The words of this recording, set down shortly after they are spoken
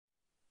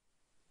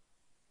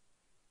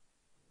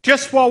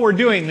just while we're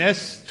doing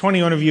this,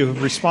 21 of you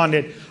have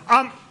responded.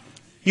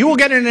 You will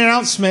get an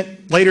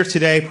announcement later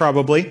today,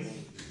 probably.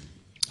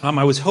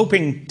 I was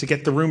hoping to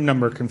get the room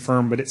number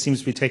confirmed, but it seems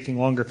to be taking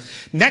longer.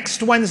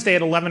 Next Wednesday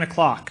at 11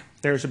 o'clock,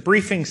 there's a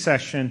briefing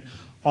session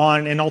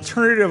on an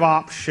alternative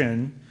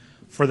option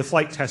for the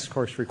flight test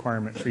course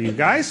requirement for you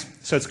guys.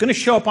 So it's going to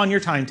show up on your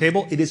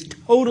timetable. It is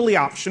totally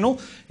optional.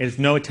 If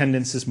no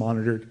attendance is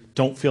monitored,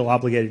 don't feel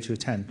obligated to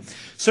attend.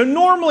 So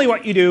normally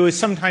what you do is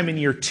sometime in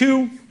year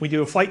 2, we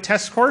do a flight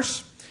test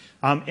course.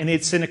 And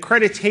it's an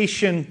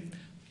accreditation,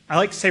 I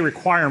like to say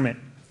requirement,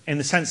 in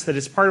the sense that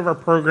it's part of our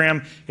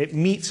program. It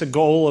meets a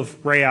goal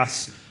of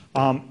RAS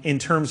in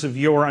terms of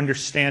your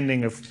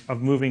understanding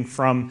of moving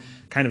from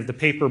kind of the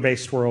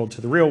paper-based world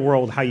to the real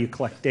world, how you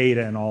collect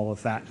data and all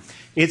of that.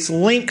 It's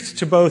linked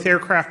to both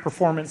aircraft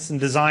performance and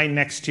design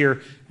next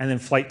year, and then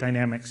flight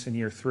dynamics in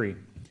year 3.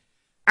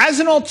 As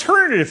an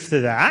alternative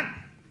to that,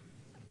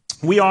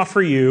 we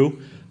offer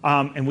you,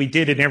 and we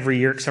did it every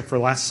year except for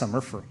last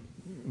summer for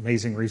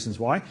amazing reasons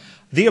why,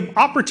 the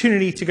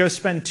opportunity to go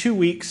spend 2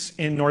 weeks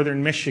in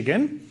northern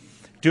Michigan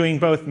doing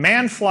both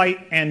manned flight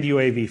and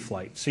UAV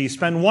flight. So you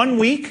spend 1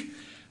 week,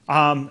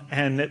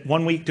 and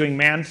 1 week doing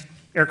manned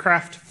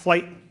aircraft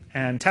flight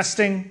and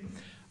testing.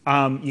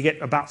 You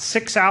get about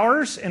 6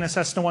 hours in a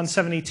Cessna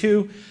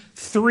 172,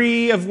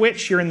 3 of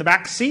which you're in the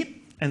back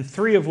seat, and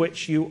 3 of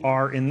which you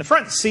are in the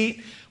front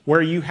seat,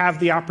 where you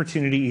have the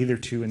opportunity either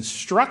to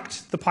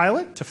instruct the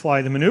pilot to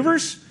fly the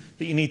maneuvers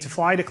that you need to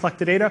fly to collect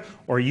the data,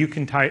 or you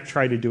can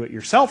try to do it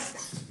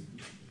yourself.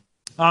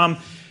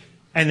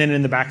 And then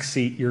in the back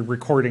seat, you're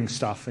recording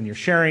stuff and you're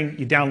sharing,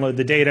 you download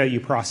the data,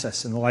 you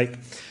process and the like.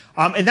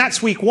 And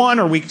that's week 1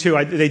 or week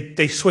 2.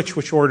 They switch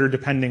which order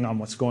depending on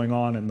what's going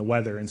on and the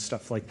weather and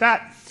stuff like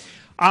that.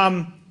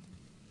 And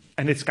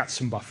it's got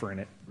some buffer in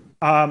it.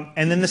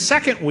 And then the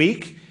second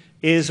week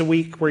is a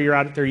week where you're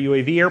out at their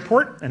UAV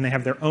airport, and they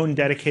have their own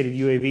dedicated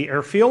UAV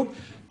airfield,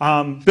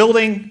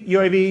 building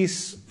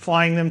UAVs,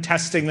 flying them,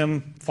 testing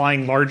them,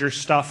 flying larger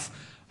stuff,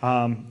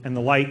 and the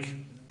like,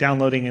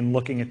 downloading and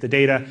looking at the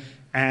data.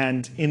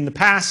 And in the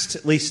past,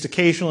 at least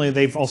occasionally,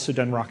 they've also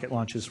done rocket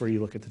launches where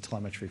you look at the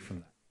telemetry from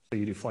that. So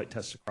you do flight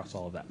tests across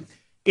all of that.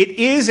 It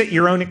is at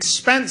your own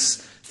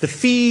expense. The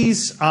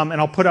fees, and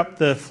I'll put up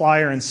the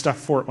flyer and stuff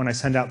for it when I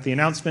send out the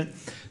announcement.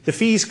 The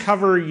fees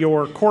cover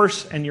your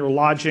course and your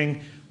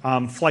lodging.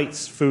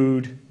 Flights,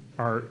 food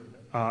are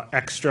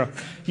extra.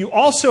 You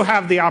also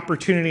have the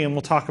opportunity, and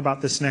we'll talk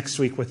about this next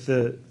week with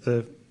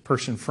the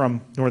person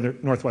from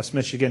Northwest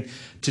Michigan,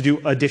 to do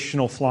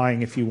additional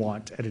flying if you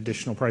want at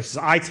additional prices.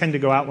 I tend to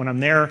go out when I'm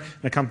there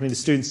and accompany the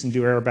students and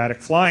do aerobatic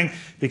flying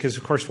because,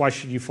 of course, why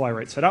should you fly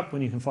right side up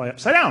when you can fly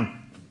upside down?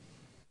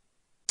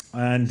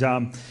 And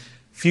a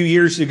few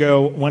years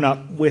ago, went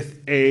up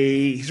with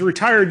he's a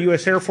retired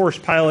U.S. Air Force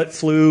pilot,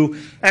 flew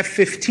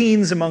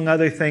F-15s, among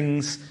other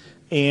things,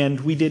 and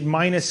we did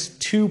minus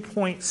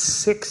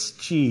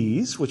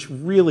 2.6 Gs, which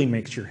really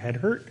makes your head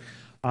hurt.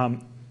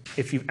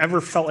 If you've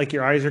ever felt like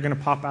your eyes are going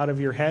to pop out of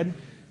your head,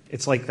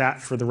 it's like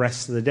that for the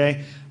rest of the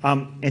day.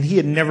 And he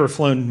had never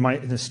flown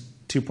minus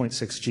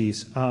 2.6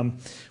 Gs.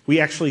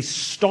 We actually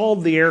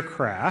stalled the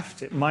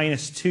aircraft at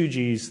minus 2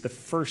 Gs the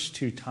first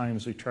 2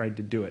 times we tried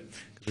to do it.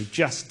 We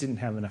just didn't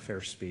have enough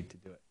airspeed to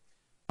do it.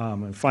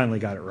 And finally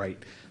got it right.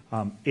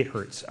 It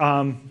hurts.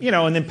 You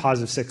know, and then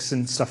positive 6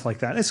 and stuff like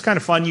that. It's kind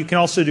of fun. You can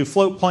also do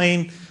float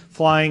plane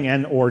flying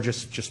and or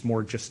just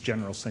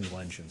general single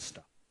engine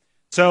stuff.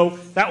 So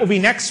that will be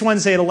next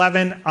Wednesday at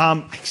 11.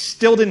 I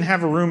still didn't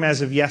have a room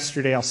as of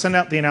yesterday. I'll send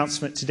out the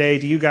announcement today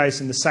to you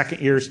guys in the second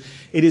years.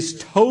 It is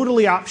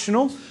totally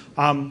optional.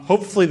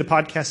 Hopefully the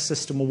podcast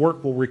system will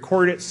work. We'll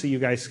record it so you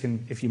guys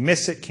can, if you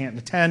miss it, can't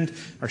attend,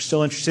 are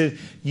still interested.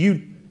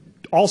 You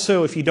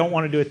also, if you don't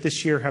want to do it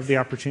this year, have the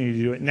opportunity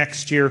to do it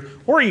next year,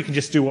 or you can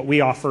just do what we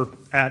offer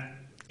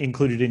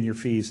included in your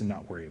fees and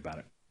not worry about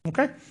it.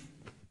 Okay?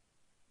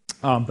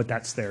 But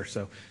that's there.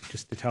 So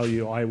just to tell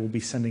you, I will be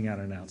sending out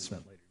an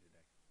announcement later.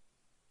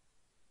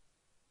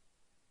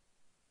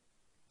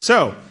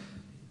 So,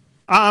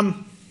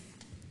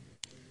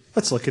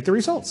 let's look at the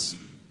results.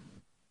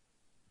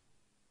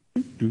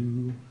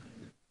 On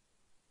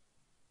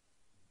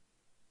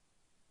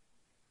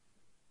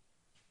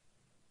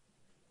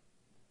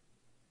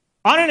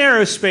an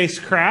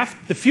aerospace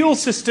craft, the fuel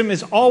system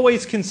is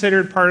always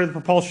considered part of the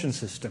propulsion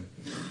system.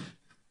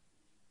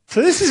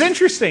 So this is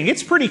interesting.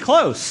 It's pretty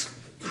close.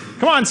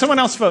 Come on, someone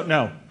else vote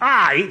no.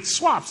 It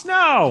swaps,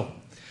 no.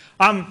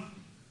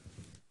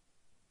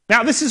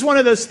 Now, this is one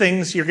of those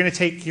things you're going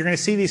to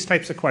see these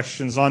types of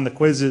questions on the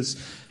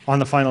quizzes, on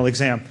the final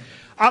exam.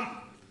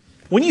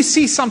 When you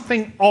see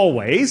something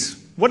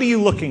always, what are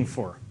you looking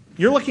for?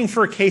 You're looking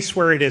for a case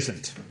where it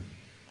isn't,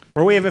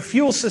 where we have a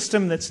fuel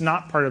system that's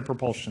not part of the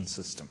propulsion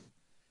system.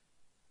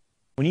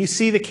 When you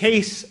see the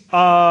case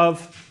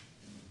of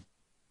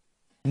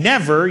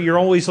never, you're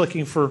always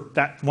looking for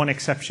that one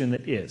exception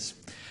that is.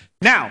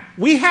 Now,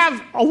 we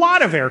have a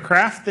lot of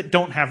aircraft that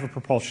don't have a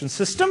propulsion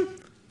system,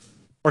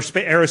 or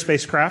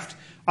aerospace craft.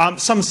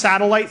 Some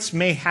satellites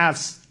may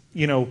have,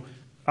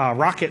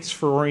 rockets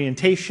for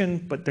orientation,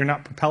 but they're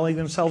not propelling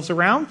themselves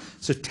around.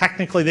 So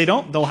technically they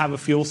don't. They'll have a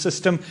fuel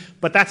system,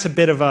 but that's a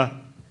bit of a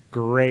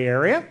gray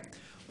area.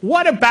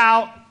 What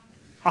about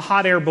a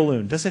hot air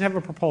balloon? Does it have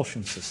a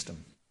propulsion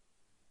system?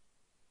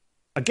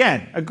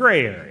 Again, a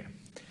gray area.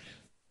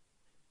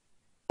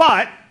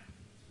 But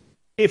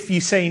if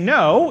you say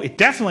no, it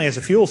definitely has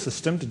a fuel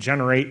system to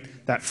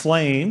generate that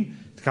flame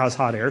to cause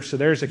hot air. So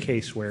there's a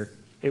case where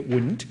it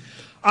wouldn't.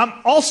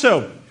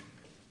 Also,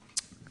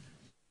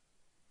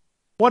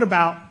 what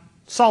about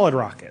solid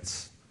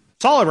rockets?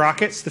 Solid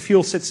rockets, the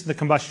fuel sits in the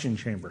combustion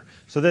chamber.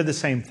 So they're the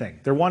same thing.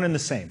 They're one and the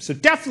same. So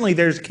definitely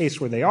there's a case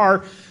where they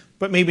are,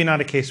 but maybe not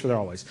a case where they're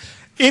always.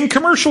 In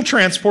commercial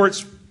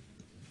transports,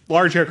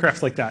 large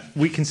aircraft like that,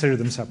 we consider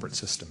them separate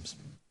systems.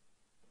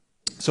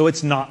 So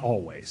it's not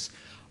always.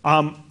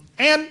 And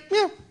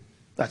yeah,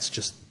 that's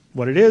just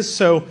what it is.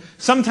 So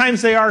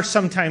sometimes they are,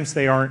 sometimes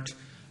they aren't,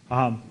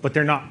 but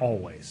they're not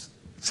always.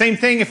 Same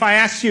thing if I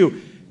ask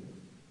you,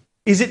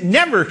 is it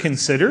never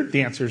considered?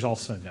 The answer is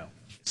also no.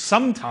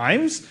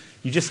 Sometimes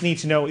you just need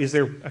to know, is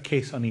there a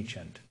case on each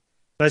end?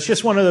 That's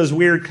just one of those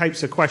weird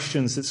types of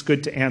questions that's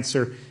good to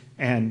answer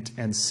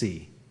and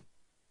see.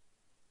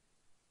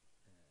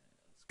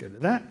 Let's go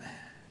to that.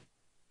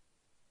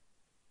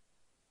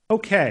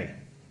 Okay.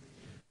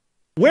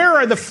 Where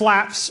are the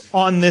flaps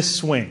on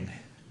this wing?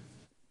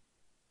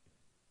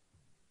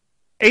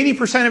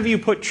 80% of you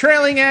put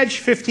trailing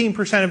edge,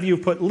 15% of you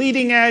put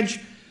leading edge,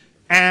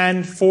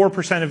 and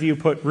 4% of you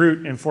put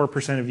root, and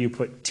 4% of you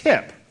put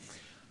tip.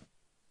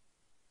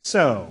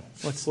 So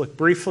let's look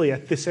briefly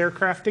at this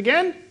aircraft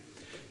again.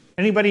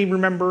 Anybody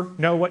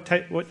know what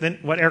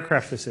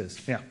aircraft this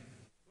is? Yeah.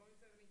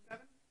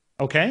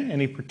 Okay.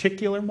 Any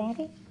particular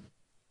model?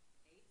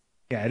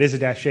 Yeah, it is a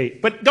Dash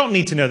 8, but don't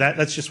need to know that.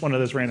 That's just one of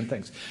those random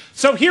things.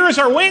 So here is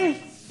our wing.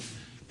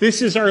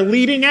 This is our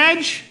leading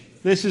edge.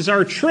 This is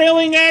our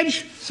trailing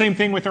edge. Same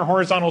thing with our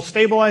horizontal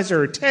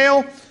stabilizer or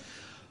tail.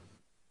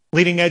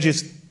 Leading edge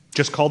is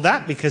just called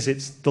that because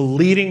it's the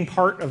leading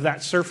part of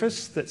that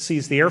surface that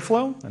sees the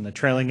airflow, and the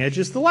trailing edge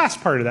is the last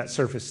part of that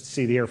surface to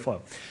see the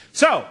airflow.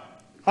 So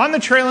on the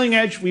trailing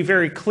edge, we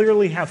very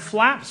clearly have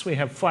flaps. We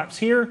have flaps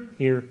here,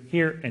 here,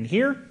 here, and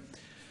here.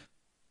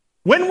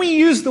 When we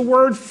use the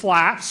word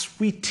flaps,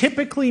 we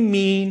typically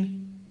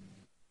mean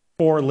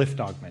for lift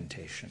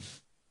augmentation.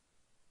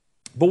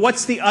 But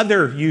what's the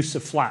other use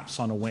of flaps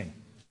on a wing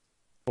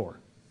for?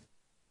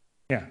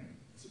 Yeah.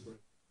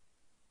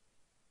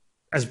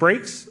 As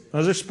brakes?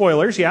 Those are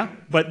spoilers, yeah.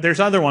 But there's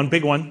other one,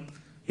 big one.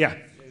 Yeah.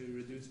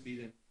 Reduce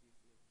speed.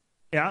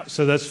 Yeah,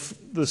 so that's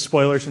the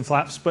spoilers and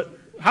flaps. But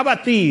how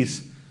about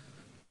these?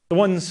 The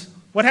ones,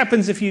 what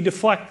happens if you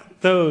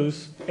deflect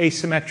those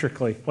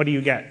asymmetrically? What do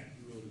you get?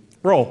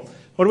 Roll.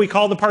 What do we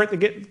call the part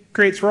that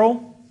creates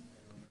roll?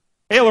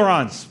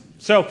 Ailerons.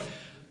 So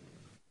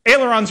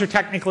ailerons are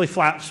technically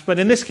flaps, but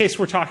in this case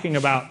we're talking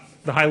about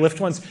the high lift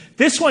ones.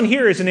 This one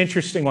here is an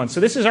interesting one. So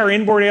this is our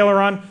inboard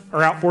aileron,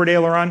 or outboard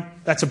aileron.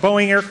 That's a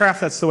Boeing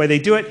aircraft. That's the way they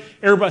do it.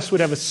 Airbus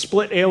would have a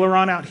split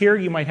aileron out here.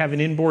 You might have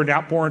an inboard,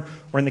 outboard,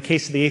 or in the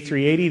case of the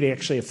A380, they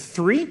actually have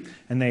 3,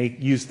 and they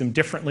use them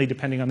differently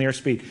depending on the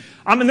airspeed.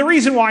 And the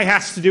reason why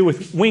has to do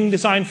with wing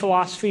design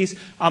philosophies.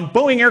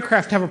 Boeing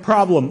aircraft have a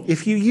problem.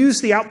 If you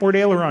use the outboard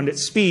aileron at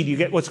speed, you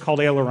get what's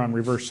called aileron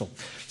reversal.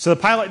 So the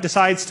pilot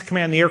decides to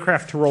command the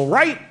aircraft to roll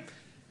right.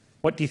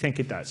 What do you think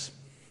it does?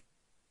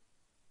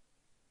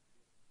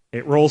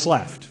 It rolls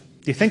left.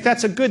 Do you think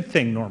that's a good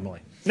thing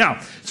normally? No.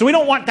 So we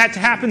don't want that to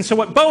happen. So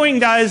what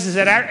Boeing does is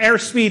at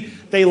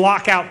airspeed, they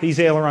lock out these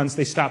ailerons.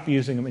 They stop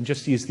using them and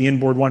just use the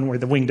inboard one where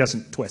the wing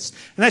doesn't twist.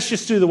 And that's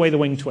just due to the way the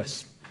wing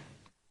twists.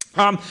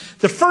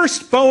 The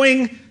first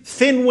Boeing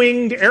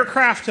thin-winged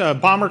aircraft, a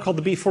bomber called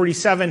the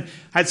B-47,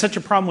 had such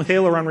a problem with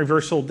aileron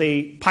reversal,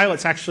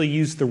 pilots actually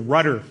used the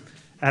rudder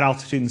at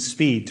altitude and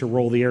speed to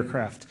roll the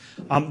aircraft.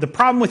 The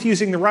problem with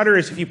using the rudder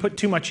is if you put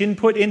too much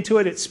input into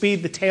it at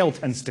speed, the tail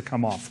tends to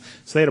come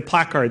off. So they had a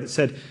placard that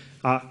said,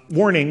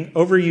 warning,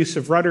 overuse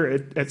of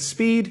rudder at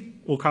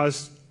speed will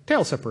cause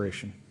tail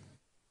separation.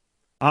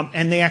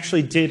 And they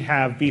actually did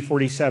have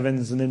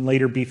B-47s and then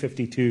later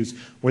B-52s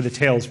where the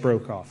tails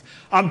broke off.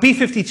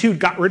 B-52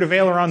 got rid of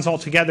ailerons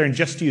altogether and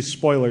just used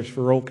spoilers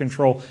for roll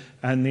control,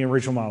 and the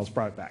original models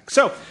brought it back.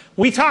 So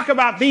we talk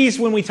about these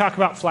when we talk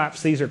about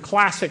flaps. These are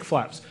classic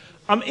flaps.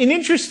 An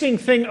interesting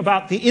thing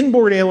about the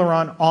inboard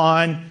aileron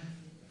on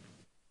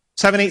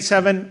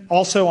 787,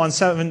 also on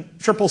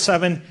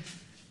 777,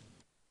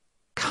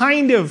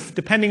 kind of,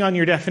 depending on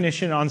your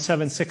definition on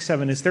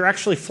 767, is they're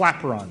actually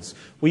flaperons.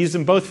 We use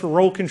them both for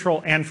roll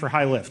control and for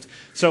high lift.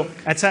 So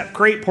that's that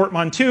great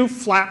portmanteau,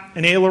 flap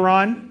and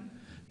aileron.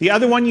 The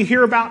other one you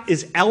hear about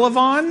is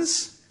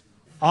elevons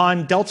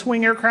on delta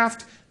wing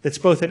aircraft. That's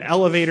both an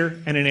elevator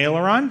and an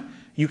aileron.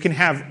 You can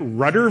have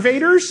rudder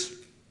vaders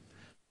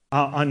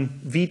on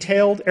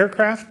V-tailed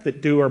aircraft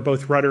that are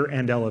both rudder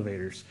and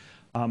elevators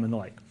and the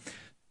like.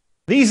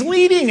 These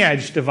leading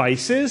edge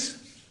devices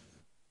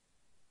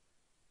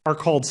are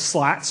called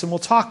slats, and we'll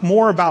talk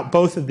more about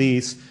both of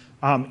these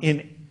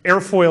in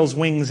airfoils,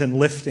 wings, and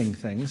lifting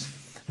things.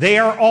 They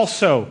are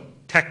also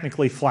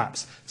technically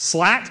flaps.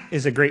 Slat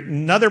is a great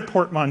another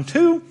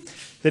portmanteau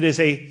that is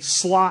a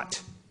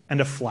slot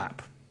and a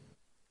flap.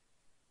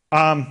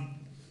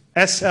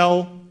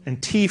 SL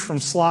and T from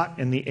slot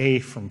and the A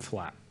from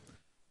flap.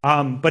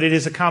 But it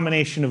is a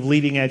combination of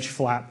leading edge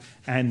flap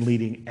and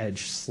leading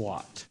edge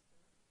slot.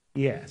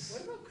 Yes.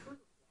 What about Kruger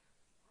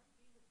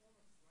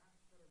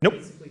flaps? Nope.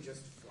 Basically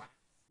just flaps.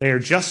 They are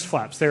just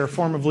flaps. They are a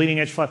form of leading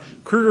edge flap.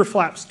 Kruger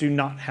flaps do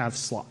not have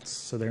slots,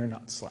 so they are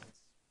not slats.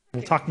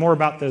 We'll talk more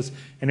about those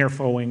in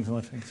airfoil wings and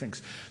lifting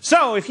things.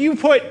 So if you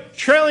put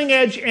trailing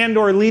edge and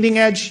or leading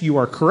edge, you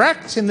are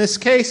correct in this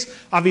case.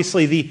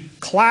 Obviously, the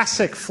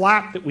classic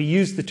flap that we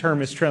use the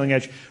term is trailing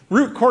edge.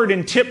 Root cord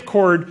and tip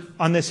cord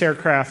on this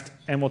aircraft,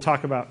 and we'll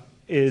talk about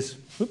is,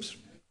 oops,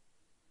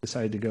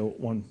 decided to go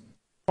one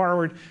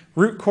forward.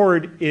 Root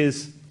cord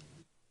is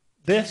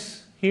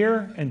this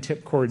here, and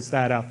tip cord's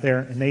that out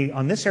there, and they,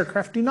 on this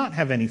aircraft, do not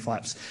have any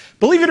flaps.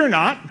 Believe it or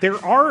not, there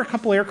are a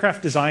couple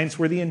aircraft designs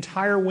where the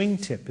entire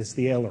wingtip is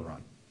the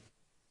aileron.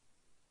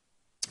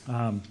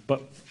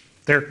 But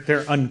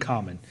they're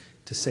uncommon,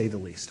 to say the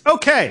least.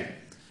 Okay,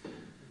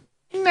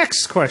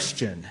 next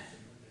question.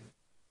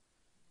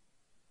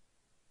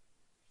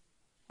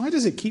 Why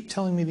does it keep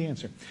telling me the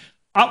answer?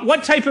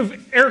 What type of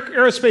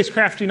aerospace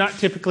craft do not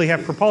typically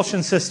have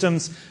propulsion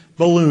systems?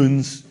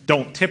 Balloons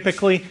don't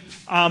typically.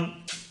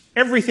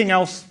 Everything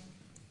else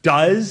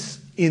does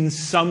in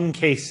some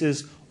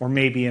cases, or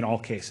maybe in all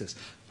cases.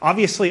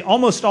 Obviously,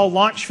 almost all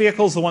launch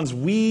vehicles, the ones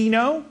we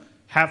know,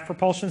 have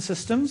propulsion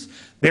systems.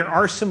 There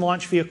are some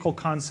launch vehicle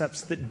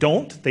concepts that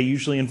don't. They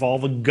usually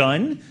involve a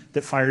gun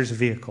that fires a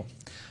vehicle.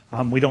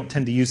 We don't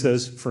tend to use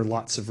those for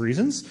lots of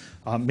reasons,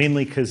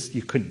 mainly because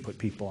you couldn't put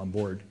people on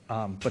board,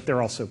 but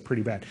they're also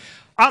pretty bad.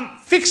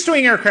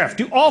 Fixed-wing aircraft.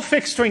 Do all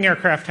fixed-wing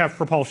aircraft have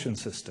propulsion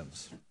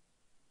systems?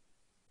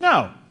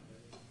 No.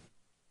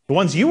 The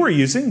ones you were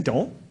using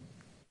don't.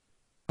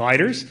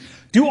 Gliders.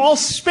 Do all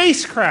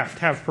spacecraft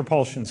have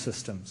propulsion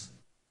systems?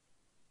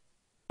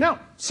 No.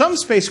 Some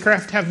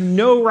spacecraft have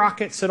no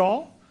rockets at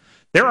all.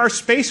 There are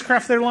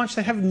spacecraft that are launched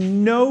that have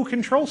no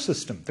control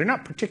system. They're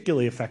not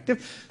particularly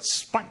effective.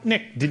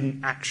 Sputnik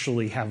didn't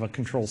actually have a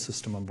control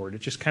system on board.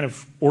 It just kind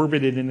of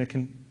orbited in a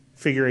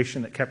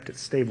configuration that kept it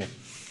stable.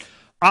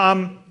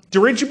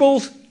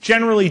 Dirigibles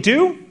generally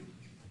do,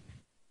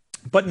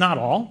 but not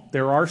all.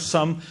 There are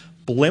some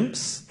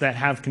blimps that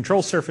have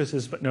control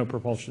surfaces but no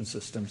propulsion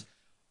systems.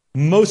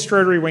 Most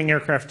rotary wing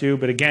aircraft do,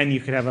 but again, you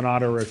could have an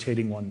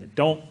auto-rotating one that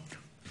don't.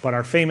 But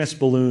our famous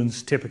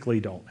balloons typically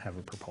don't have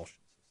a propulsion system.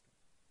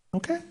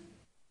 Okay?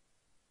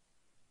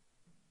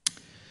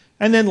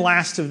 And then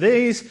last of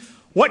these,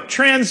 what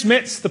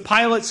transmits the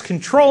pilot's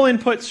control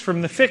inputs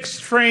from the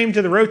fixed frame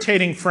to the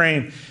rotating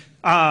frame?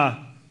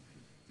 Yeah,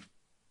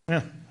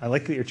 I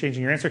like that you're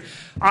changing your answer.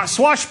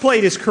 Swash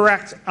plate is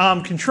correct.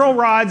 Control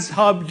rods,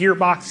 hub,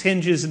 gearbox,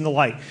 hinges, and the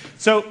like.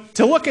 So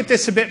to look at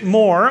this a bit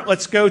more,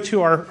 let's go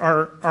to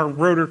our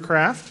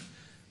rotorcraft.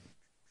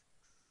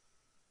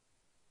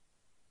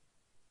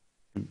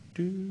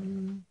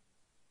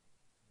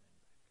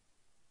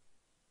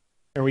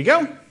 There we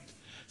go.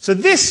 So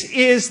this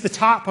is the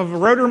top of a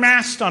rotor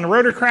mast on a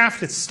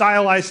rotorcraft. It's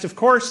stylized, of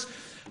course.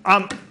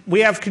 We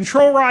have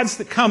control rods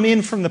that come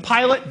in from the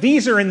pilot.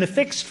 These are in the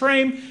fixed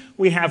frame.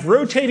 We have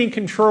rotating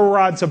control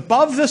rods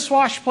above the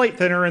swash plate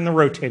that are in the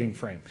rotating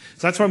frame.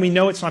 So that's why we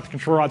know it's not the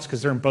control rods,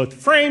 because they're in both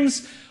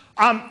frames.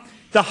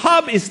 The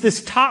hub is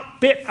this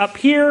top bit up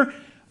here,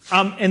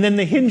 and then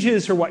the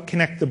hinges are what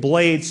connect the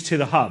blades to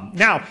the hub.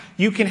 Now,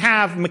 you can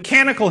have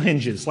mechanical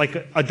hinges, like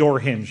a door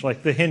hinge,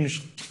 like the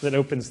hinge that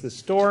opens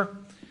this door.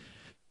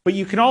 But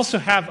you can also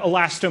have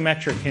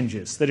elastometric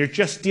hinges that are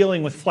just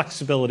dealing with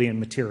flexibility in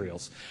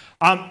materials.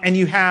 And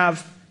you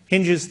have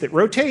hinges that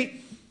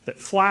rotate, that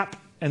flap,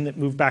 and that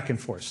move back and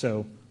forth.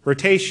 So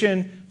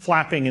rotation,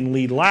 flapping, and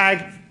lead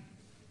lag,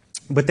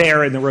 but they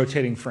are in the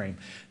rotating frame.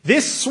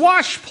 This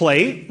swash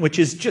plate, which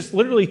is just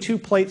literally two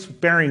plates with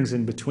bearings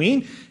in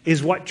between,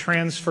 is what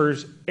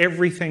transfers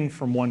everything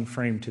from one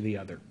frame to the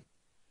other.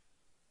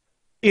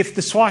 If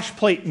the swash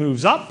plate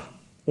moves up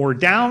or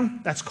down,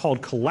 that's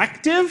called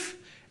collective,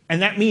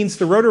 and that means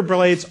the rotor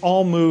blades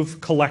all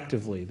move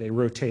collectively. They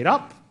rotate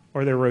up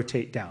or they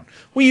rotate down.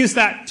 We use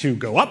that to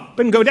go up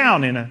and go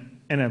down in a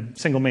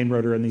single main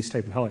rotor in these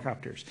type of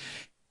helicopters.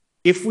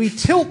 If we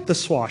tilt the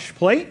swash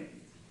plate,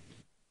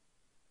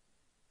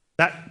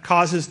 that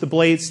causes the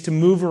blades to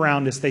move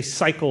around as they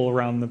cycle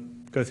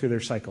around, go through their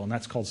cycle, and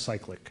that's called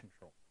cyclic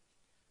control.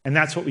 And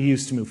that's what we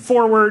use to move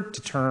forward,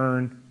 to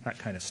turn, that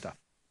kind of stuff.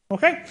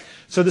 Okay?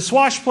 So the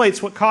swash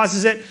plate's what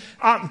causes it.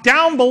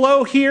 Down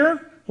below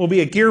here will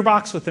be a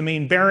gearbox with the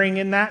main bearing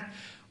in that.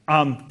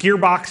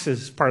 Gearbox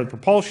is part of the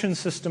propulsion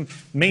system.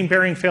 Main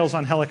bearing fails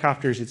on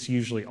helicopters, it's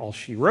usually all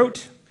she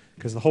wrote,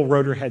 because the whole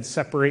rotor head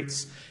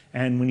separates.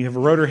 And when you have a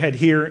rotor head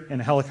here and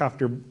a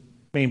helicopter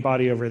main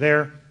body over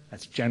there,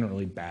 that's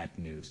generally bad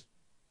news.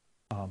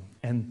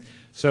 And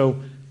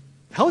so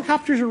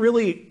helicopters are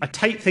really a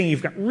tight thing.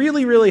 You've got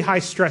really, really high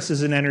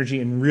stresses and energy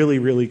in really,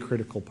 really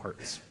critical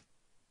parts.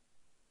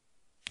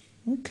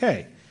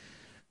 Okay.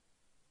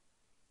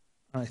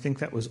 I think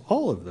that was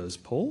all of those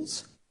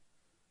polls.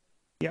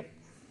 Yep.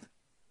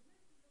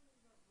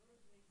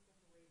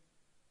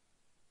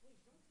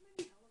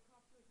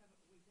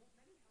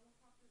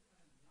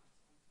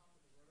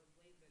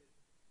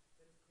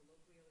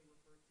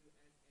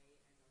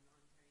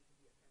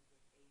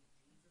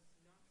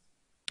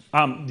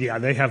 Yeah,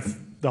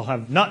 they'll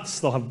have nuts,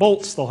 they'll have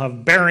bolts, they'll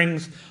have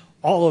bearings,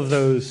 all of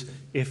those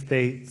if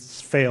they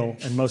fail,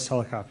 and most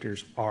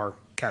helicopters are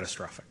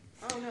catastrophic.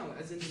 Oh no,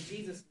 as in the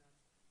Jesus nuts.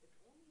 If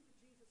only the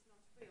Jesus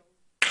nuts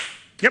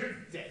fails.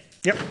 Yep. Dead.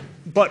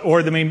 Yep.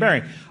 Or the main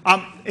bearing.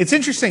 It's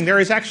interesting, there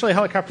is actually a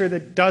helicopter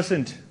that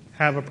doesn't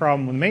have a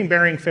problem. When the main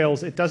bearing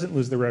fails, it doesn't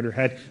lose the rotor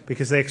head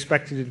because they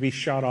expect it to be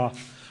shot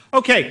off.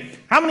 Okay,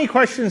 how many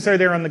questions are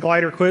there on the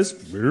glider quiz?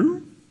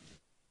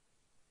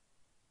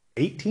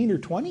 18 or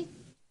 20?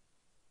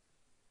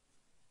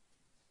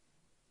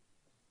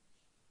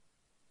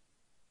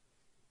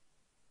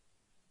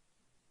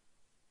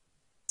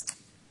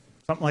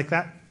 Something like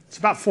that. It's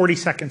about 40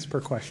 seconds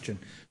per question.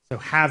 So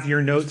have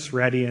your notes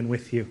ready and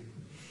with you.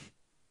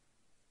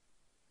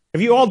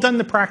 Have you all done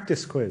the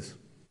practice quiz?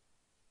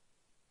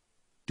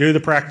 Do the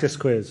practice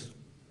quiz.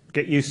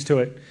 Get used to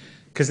it.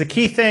 Because the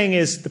key thing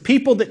is the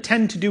people that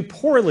tend to do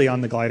poorly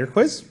on the glider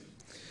quiz,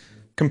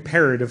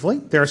 comparatively,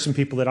 there are some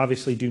people that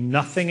obviously do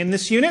nothing in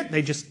this unit.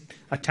 They just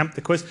attempt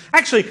the quiz.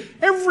 Actually,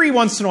 every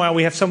once in a while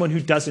we have someone who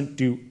doesn't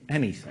do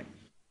anything.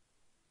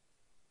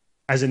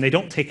 As in they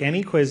don't take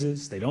any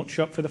quizzes, they don't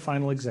show up for the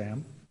final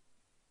exam,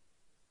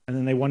 and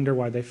then they wonder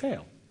why they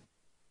fail.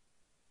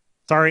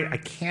 Sorry, I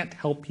can't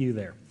help you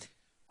there.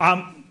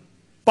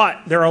 But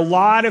there are a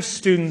lot of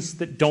students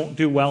that don't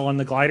do well on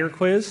the glider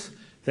quiz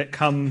that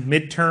come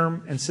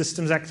midterm and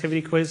systems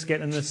activity quiz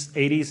get in the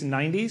 80s and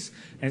 90s,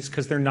 and it's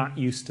because they're not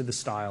used to the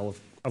style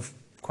of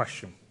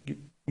question.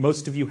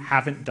 Most of you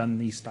haven't done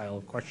these style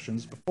of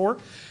questions before.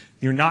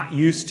 You're not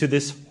used to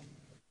this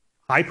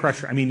high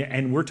pressure. I mean,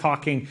 and we're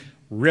talking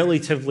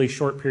relatively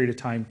short period of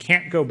time,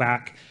 can't go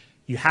back.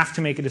 You have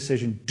to make a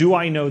decision. Do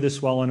I know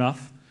this well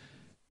enough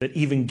that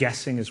even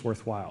guessing is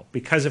worthwhile?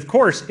 Because, of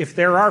course, if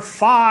there are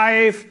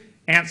 5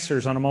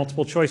 answers on a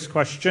multiple choice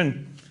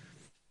question,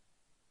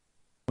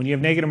 when you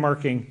have negative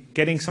marking,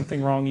 getting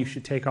something wrong, you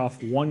should take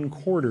off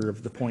 1/4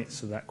 of the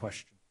points of that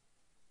question.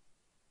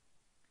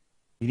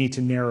 You need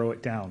to narrow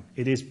it down.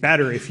 It is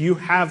better if you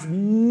have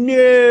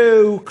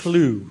no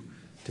clue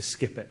to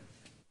skip it.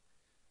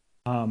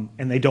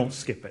 And they don't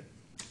skip it.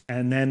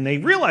 And then they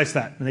realize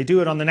that, and they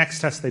do it on the next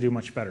test, they do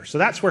much better. So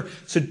that's where,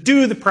 so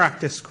do the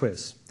practice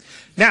quiz.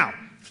 Now,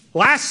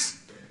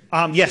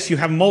 yes, you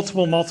have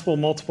multiple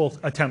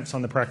attempts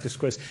on the practice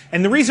quiz.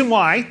 And the reason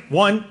why,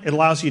 1, it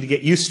allows you to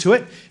get used to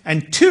it,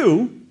 and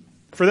 2,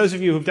 for those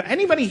of you who've done,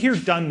 anybody here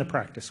done the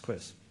practice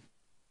quiz?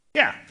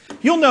 Yeah,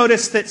 you'll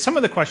notice that some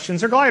of the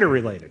questions are glider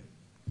related.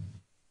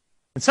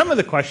 And some of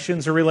the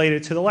questions are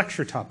related to the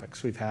lecture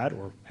topics we've had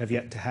or have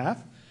yet to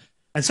have.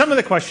 And some of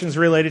the questions are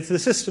related to the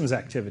systems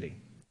activity.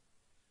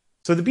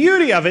 So the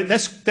beauty of it,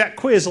 that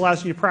quiz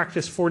allows you to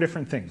practice 4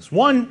 different things.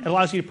 1, it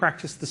allows you to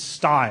practice the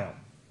style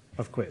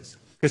of quiz.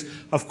 Because,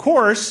 of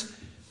course,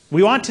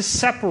 we want to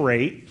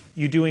separate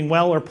you doing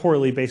well or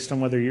poorly based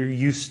on whether you're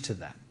used to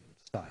that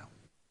style.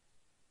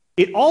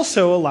 It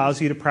also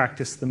allows you to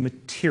practice the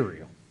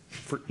material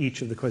for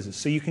each of the quizzes.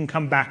 So you can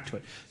come back to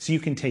it. So you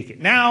can take it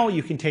now,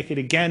 you can take it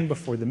again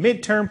before the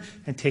midterm,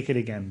 and take it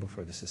again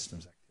before the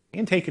systems activity.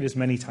 And take it as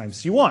many times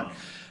as you want.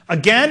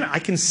 Again, I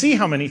can see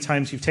how many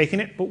times you've taken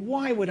it, but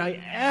why would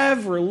I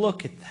ever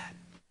look at that?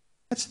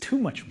 That's too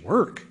much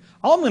work.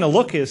 All I'm going to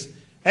look is,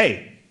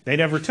 hey, they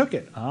never took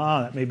it.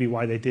 That may be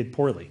why they did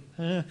poorly.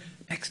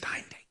 Next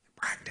time, take the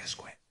practice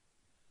quiz.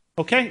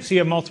 Okay, so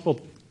you have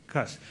multiple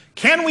cuts.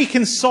 Can we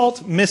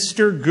consult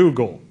Mr.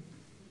 Google?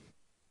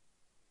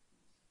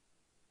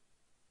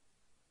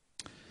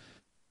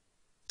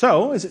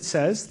 So, as it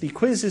says, the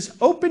quiz is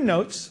open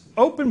notes,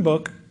 open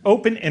book,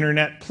 open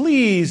internet.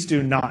 Please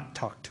do not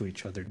talk to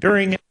each other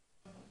during it.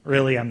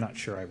 Really, I'm not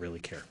sure I really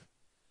care.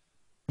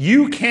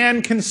 You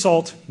can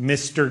consult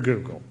Mr.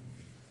 Google.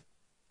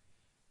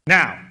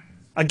 Now,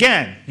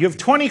 again, you have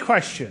 20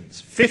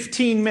 questions,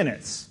 15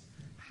 minutes.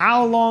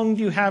 How long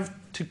do you have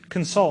to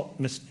consult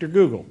Mr.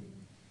 Google?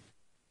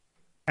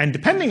 And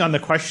depending on the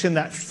question,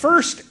 that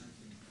first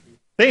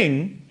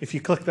thing, if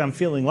you click the I'm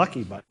feeling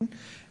lucky button,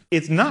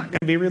 it's not going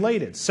to be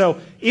related.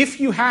 So if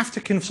you have to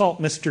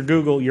consult Mr.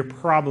 Google, you're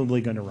probably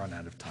going to run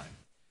out of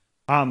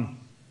time.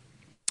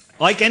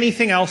 Like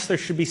anything else, there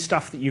should be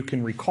stuff that you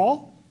can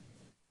recall.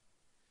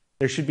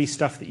 There should be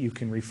stuff that you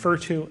can refer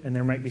to, and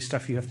there might be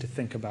stuff you have to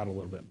think about a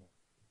little bit more.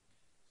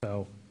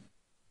 So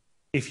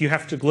if you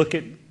have to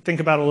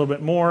think about it a little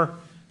bit more,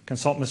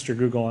 consult Mr.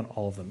 Google on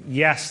all of them.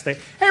 Yes,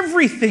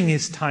 everything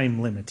is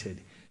time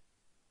limited.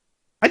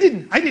 I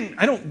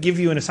don't give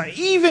you an assignment.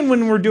 Even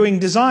when we're doing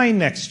design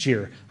next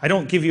year, I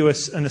don't give you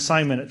an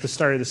assignment at the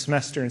start of the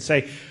semester and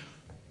say,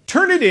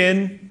 turn it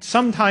in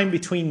sometime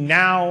between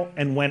now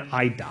and when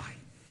I die.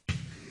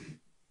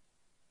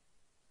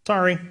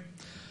 Sorry.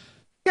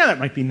 Yeah, that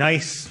might be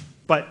nice,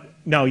 but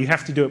no, you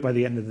have to do it by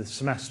the end of the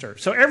semester.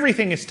 So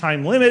everything is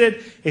time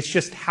limited. It's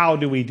just how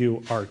do we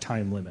do our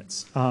time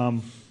limits.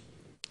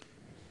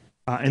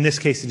 In this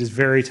case, it is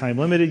very time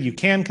limited. You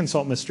can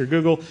consult Mr.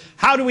 Google.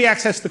 How do we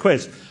access the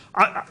quiz?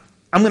 I'm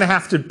going to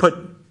have to put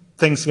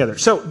things together.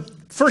 So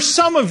for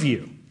some of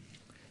you,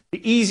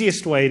 the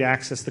easiest way to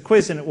access the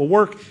quiz, and it will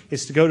work,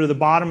 is to go to the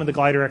bottom of the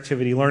Glider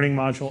Activity Learning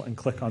module and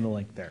click on the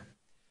link there.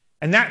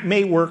 And that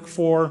may work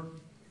for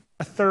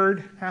a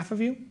third, half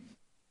of you.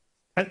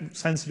 That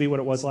tends to be what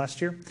it was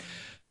last year.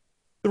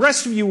 The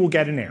rest of you will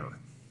get an error.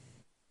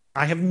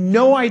 I have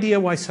no idea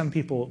why some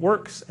people it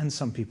works and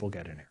some people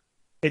get an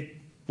error.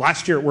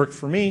 Last year it worked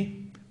for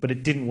me, but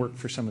it didn't work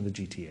for some of the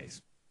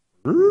GTAs.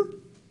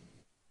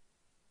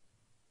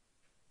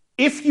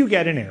 If you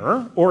get an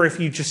error, or if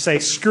you just say,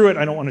 screw it,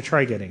 I don't want to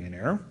try getting an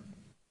error,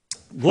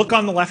 look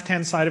on the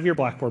left-hand side of your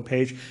Blackboard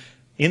page.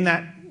 In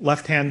that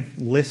left-hand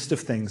list of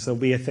things, there'll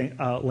be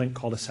a link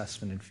called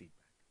Assessment and Feedback.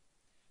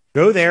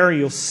 Go there,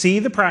 you'll see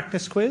the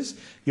practice quiz.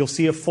 You'll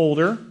see a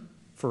folder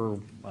for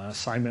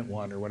assignment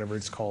 1 or whatever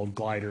it's called,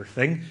 glider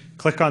thing.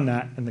 Click on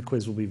that, and the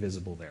quiz will be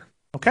visible there.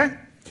 Okay?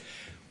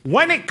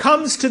 When it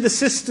comes to the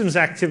systems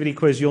activity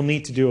quiz, you'll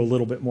need to do a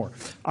little bit more.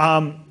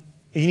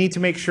 You need to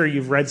make sure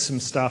you've read some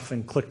stuff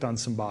and clicked on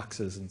some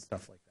boxes and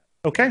stuff like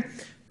that. Okay?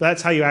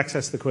 That's how you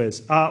access the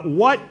quiz.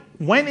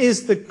 When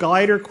is the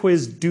glider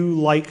quiz due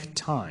like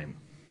time?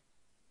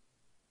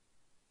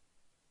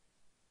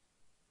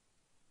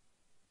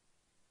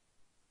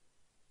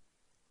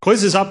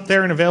 Quiz is up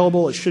there and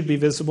available. It should be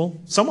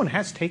visible. Someone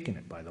has taken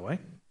it, by the way.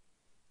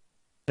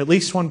 At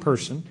least one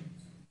person.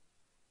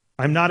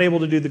 I'm not able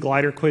to do the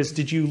glider quiz.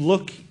 Did you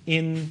look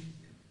in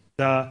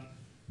the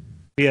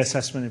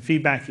assessment and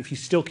feedback? If you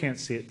still can't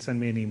see it, send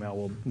me an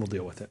email. We'll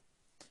deal with it.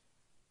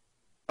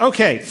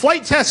 Okay,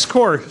 flight test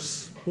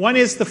course. One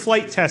is the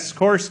flight test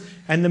course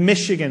and the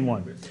Michigan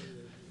one.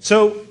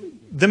 So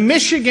the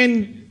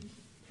Michigan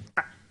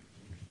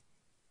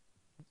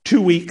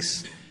 2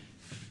 weeks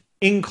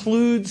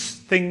includes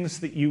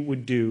things that you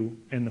would do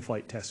in the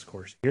flight test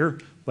course here,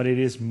 but it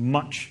is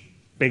much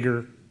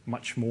bigger,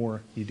 much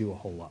more. You do a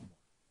whole lot more.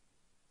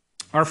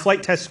 Our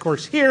flight test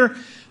course here,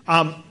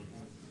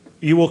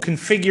 you will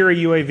configure a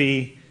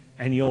UAV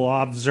and you'll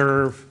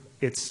observe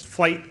its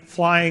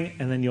flying,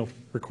 and then you'll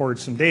record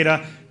some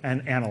data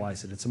and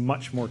analyze it. It's a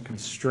much more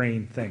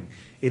constrained thing.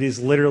 It is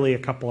literally a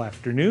couple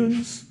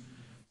afternoons, so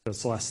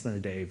it's less than a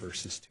day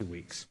versus 2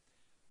 weeks.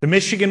 The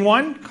Michigan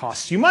one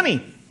costs you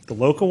money. The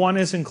local one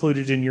is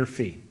included in your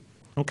fee.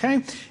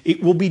 Okay?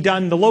 It will be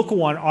done, the local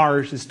one,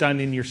 ours, is done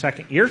in your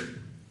second year.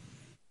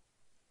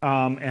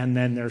 And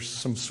then there's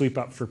some sweep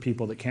up for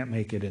people that can't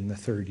make it in the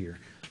third year.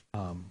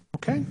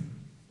 Okay?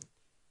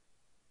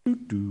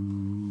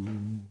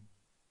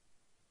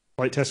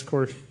 Flight test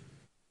course.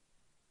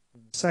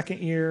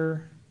 Second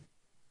year.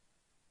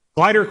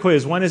 Glider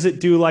quiz. When is it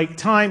due like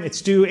time?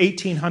 It's due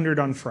 1800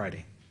 on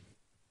Friday.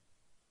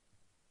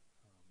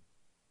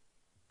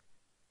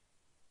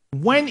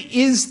 When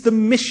is the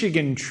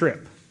Michigan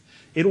trip?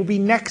 It'll be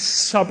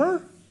next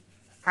summer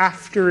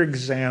after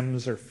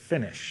exams are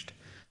finished.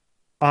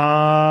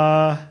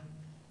 I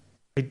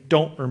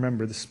don't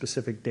remember the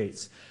specific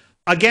dates.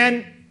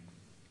 Again,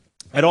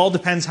 it all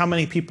depends how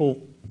many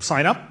people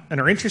sign up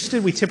and are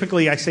interested. We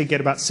typically, I say,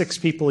 get about 6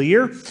 people a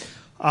year.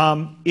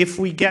 If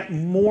we get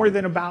more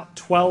than about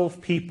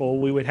 12 people,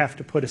 we would have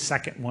to put a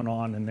second one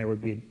on, and there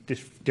would be a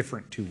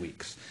different 2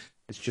 weeks.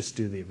 It's just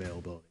due to the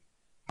availability.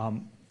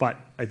 But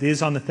it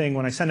is on the thing.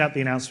 When I send out the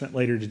announcement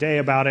later today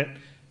about it,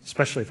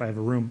 especially if I have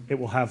a room, it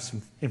will have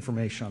some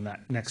information on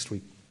that next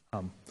week.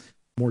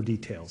 More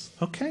details.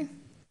 Okay?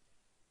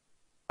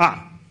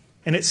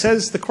 And it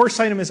says the course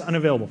item is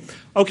unavailable.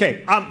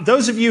 Okay,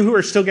 those of you who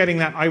are still getting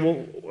that, I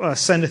will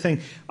send a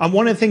thing.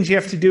 One of the things you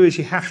have to do is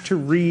you have to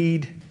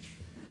read.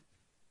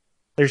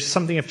 There's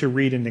something you have to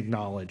read and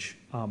acknowledge,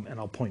 and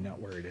I'll point out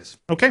where it is.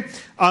 Okay?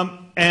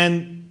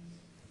 And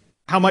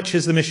how much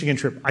is the Michigan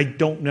trip? I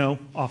don't know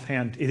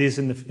offhand. It is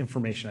in the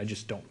information. I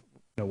just don't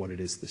know what it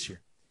is this year.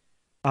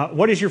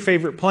 What is your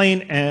favorite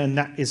plane? And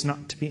that is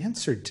not to be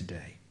answered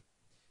today.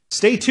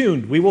 Stay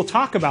tuned. We will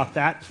talk about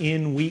that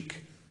in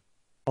week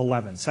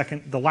 11.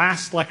 The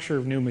last lecture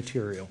of new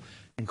material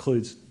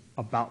includes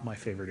about my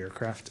favorite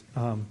aircraft.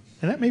 And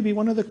that may be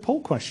one of the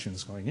poll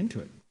questions going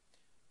into it.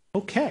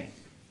 Okay.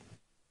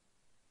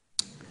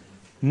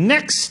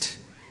 Next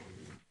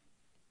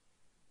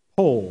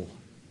poll.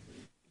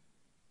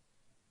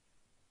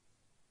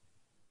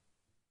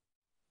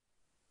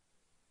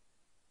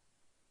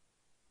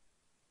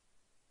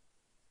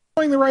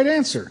 Showing the right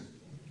answer.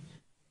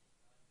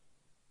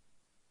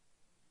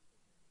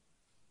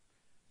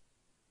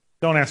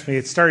 Don't ask me.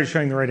 It started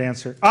showing the right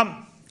answer.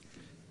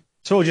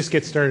 So we'll just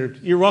get started.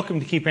 You're welcome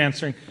to keep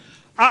answering.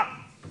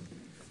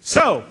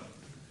 So,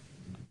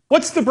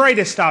 what's the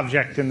brightest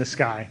object in the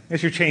sky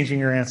as you're changing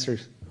your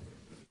answers?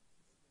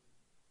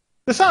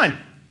 The sun.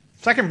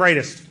 Second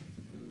brightest.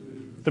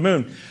 The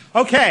moon.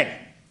 Okay.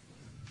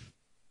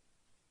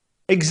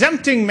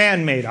 Exempting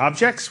man-made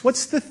objects,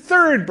 what's the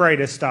third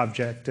brightest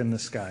object in the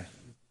sky?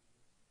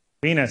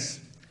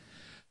 Venus.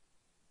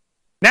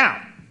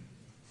 Now,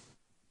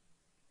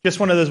 just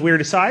one of those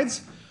weird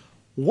asides.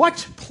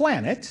 What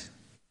planet,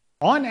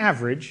 on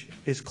average,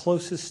 is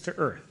closest to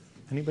Earth?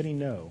 Anybody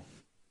know?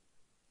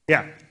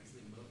 Yeah,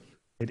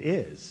 it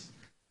is.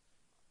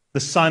 The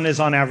sun is,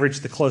 on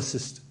average, the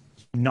closest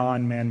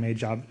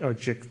non-man-made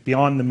object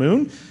beyond the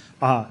moon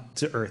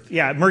to Earth.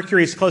 Yeah,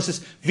 Mercury is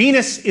closest.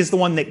 Venus is the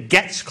one that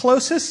gets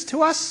closest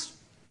to us,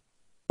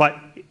 but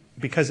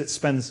because it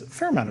spends a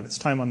fair amount of its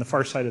time on the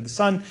far side of the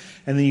sun,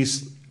 and then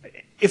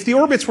if the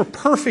orbits were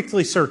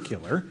perfectly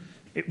circular,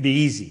 it'd be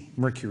easy.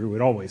 Mercury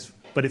would always.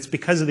 But it's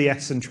because of the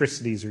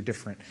eccentricities are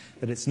different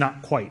that it's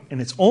not quite. And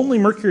it's only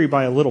Mercury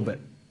by a little bit.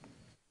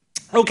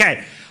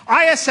 Okay,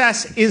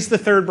 ISS is the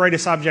third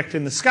brightest object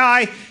in the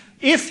sky.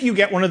 If you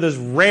get one of those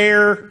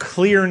rare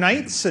clear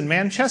nights in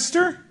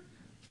Manchester,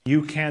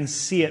 you can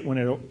see it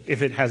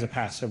if it has a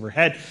pass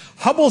overhead.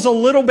 Hubble's a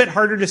little bit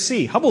harder to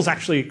see. Hubble's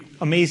actually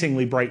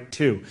amazingly bright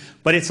too,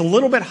 but it's a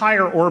little bit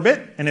higher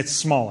orbit and it's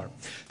smaller.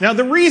 Now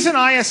the reason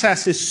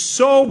ISS is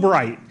so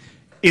bright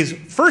is,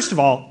 first of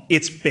all,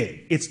 it's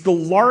big. It's the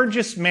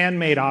largest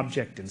man-made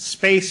object in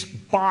space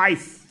by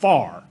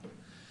far.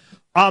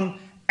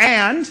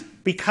 And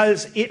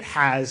because it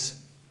has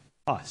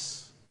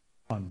us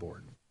on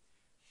board.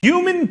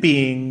 Human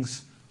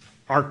beings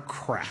are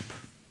crap.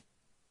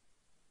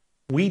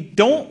 We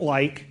don't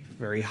like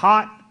very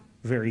hot,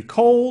 very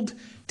cold.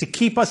 To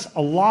keep us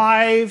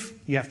alive,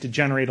 you have to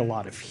generate a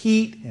lot of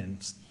heat and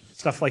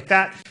stuff like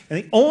that.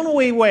 And the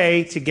only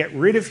way to get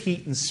rid of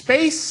heat in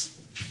space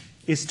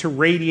is to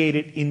radiate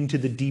it into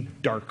the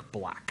deep, dark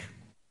black.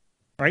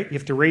 Right? You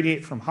have to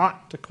radiate from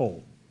hot to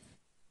cold.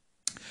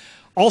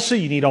 Also,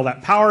 you need all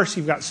that power, so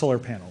you've got solar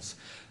panels.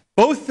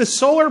 Both the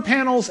solar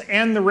panels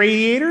and the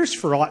radiators,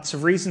 for lots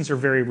of reasons, are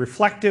very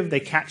reflective. They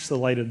catch the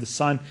light of the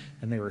sun,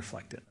 and they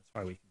reflect it. That's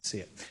why we can see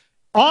it.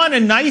 On a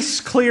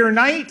nice, clear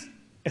night,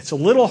 it's a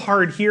little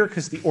hard here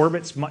because the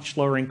orbit's much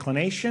lower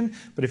inclination,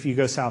 but if you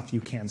go south, you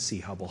can see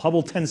Hubble.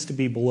 Hubble tends to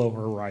be below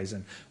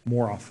horizon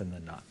more often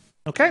than not.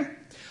 Okay?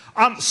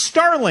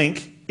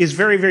 Starlink is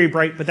very, very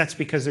bright, but that's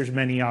because there's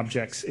many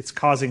objects. It's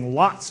causing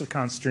lots of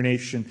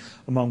consternation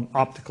among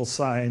optical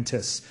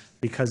scientists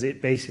because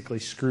it basically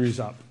screws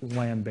up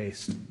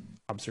land-based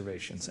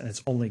observations, and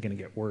it's only going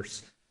to get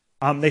worse.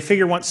 They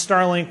figure once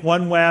Starlink,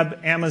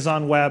 OneWeb,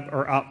 Amazon Web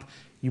are up,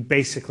 you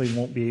basically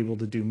won't be able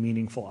to do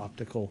meaningful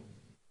optical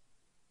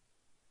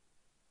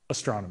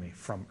astronomy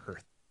from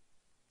Earth.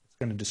 It's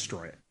going to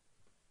destroy it.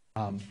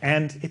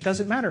 And it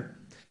doesn't matter.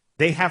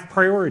 They have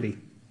priority.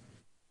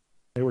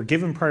 They were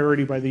given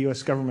priority by the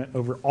US government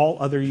over all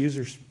other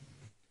users.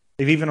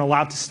 They've even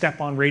allowed to step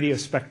on radio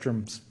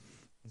spectrums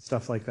and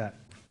stuff like that.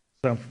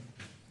 So,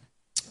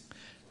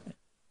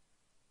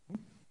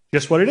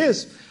 just what it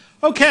is.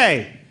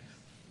 Okay.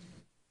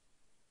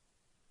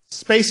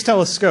 Space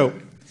telescope.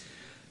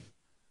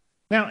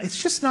 Now,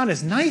 it's just not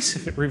as nice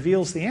if it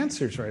reveals the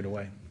answers right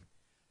away.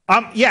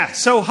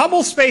 So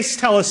Hubble Space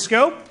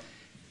Telescope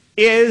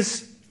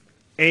is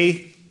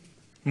a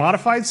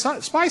modified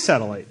spy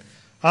satellite.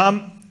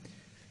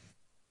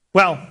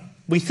 Well,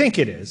 we think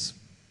it is,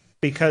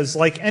 because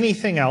like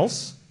anything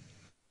else,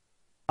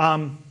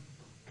 the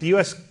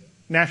U.S.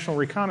 National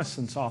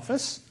Reconnaissance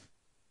Office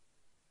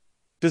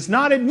does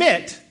not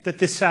admit that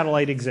this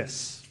satellite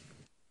exists.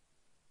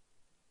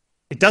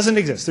 It doesn't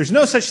exist. There's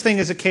no such thing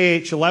as a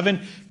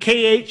KH-11.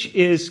 KH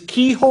is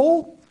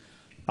keyhole.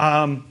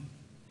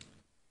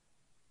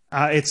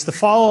 It's the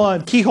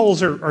follow-on.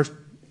 Keyholes are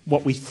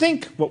what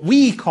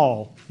we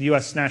call the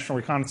U.S. National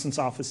Reconnaissance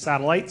Office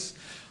satellites.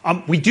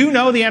 We do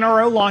know the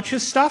NRO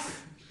launches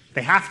stuff.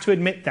 They have to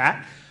admit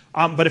that.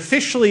 But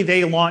officially,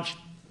 they launched,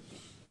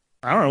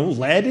 I don't know,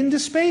 lead into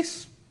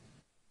space?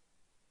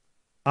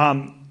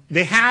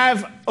 They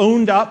have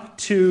owned up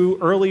to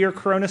earlier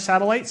Corona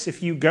satellites.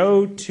 If you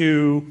go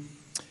to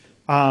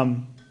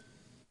the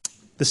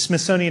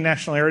Smithsonian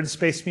National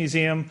Aerospace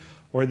Museum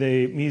or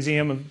the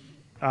Museum of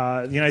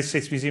the United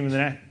States Museum of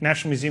the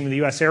National Museum of the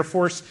U.S. Air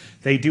Force,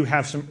 they do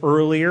have some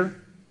earlier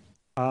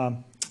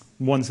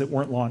ones that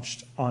weren't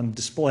launched on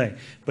display.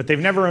 But they've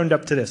never owned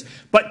up to this.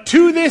 But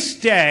to this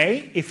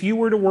day, if you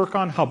were to work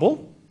on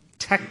Hubble,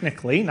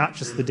 technically, not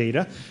just the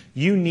data,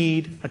 you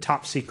need a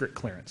top secret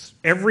clearance.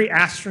 Every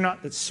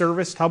astronaut that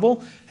serviced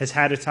Hubble has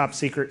had a top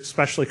secret,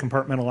 specially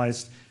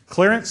compartmentalized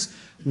clearance.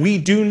 We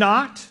do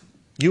not,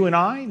 you and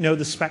I, know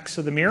the specs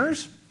of the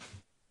mirrors,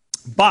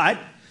 but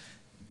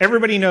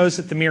everybody knows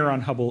that the mirror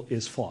on Hubble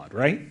is flawed,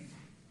 right?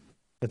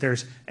 That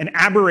there's an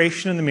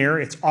aberration in the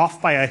mirror. It's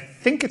off by, I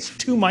think it's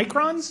 2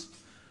 microns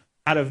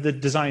out of the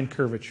design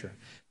curvature.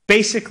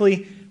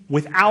 Basically,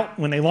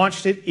 when they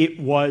launched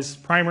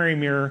it, primary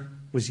mirror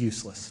was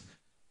useless.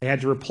 They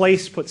had to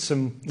put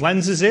some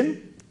lenses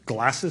in,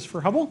 glasses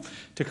for Hubble,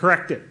 to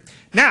correct it.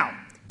 Now,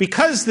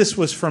 because this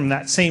was from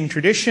that same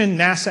tradition,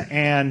 NASA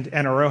and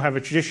NRO have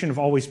a tradition of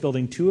always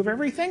building 2 of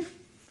everything.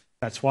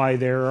 That's why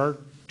there are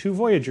 2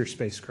 Voyager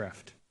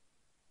spacecraft.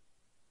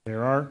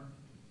 There are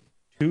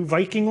 2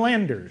 Viking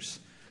landers.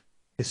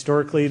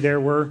 Historically, there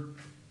were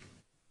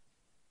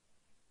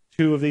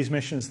 2 of these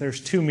missions.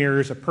 There's 2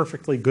 mirrors, a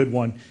perfectly good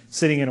one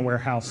sitting in a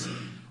warehouse.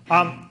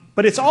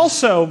 But it's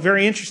also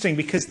very interesting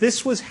because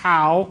this was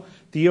how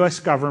the U.S.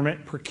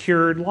 government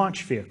procured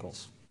launch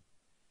vehicles.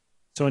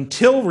 So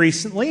until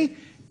recently,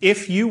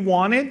 if you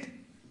wanted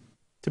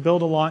to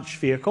build a launch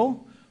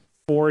vehicle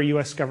for a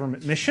U.S.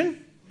 government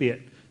mission, be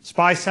it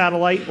spy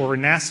satellite or a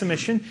NASA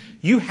mission,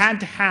 you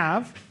had to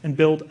have and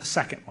build a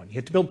second one. You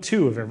had to build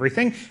 2 of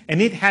everything, and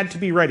it had to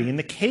be ready. In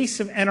the case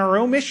of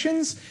NRO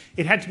missions,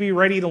 it had to be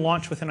ready to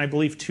launch within, I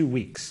believe, 2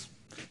 weeks.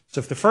 So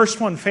if the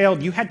first one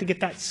failed, you had to get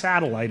that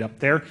satellite up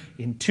there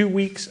in 2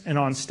 weeks and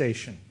on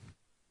station.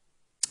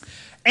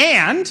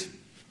 And,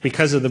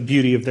 because of the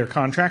beauty of their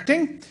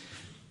contracting,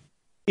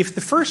 if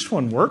the first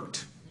one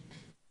worked,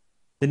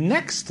 the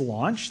next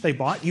launch they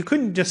bought, you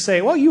couldn't just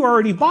say, well, you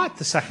already bought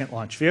the second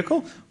launch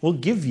vehicle. We'll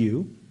give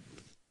you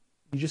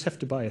just have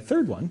to buy a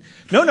third one.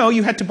 No,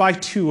 you had to buy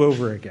 2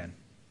 over again.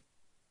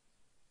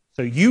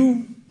 So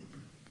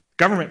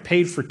government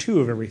paid for 2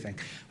 of everything,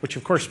 which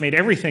of course made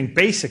everything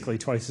basically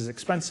twice as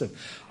expensive.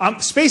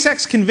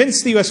 SpaceX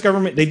convinced the U.S.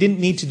 government they didn't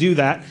need to do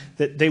that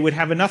they would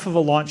have enough of a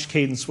launch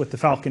cadence with the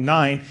Falcon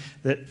 9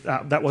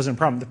 that wasn't a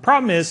problem. The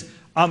problem is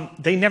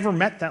they never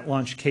met that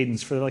launch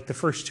cadence for like the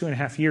first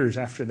 2.5 years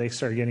after they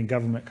started getting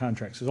government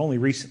contracts. It's only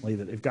recently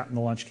that they've gotten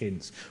the launch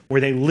cadence where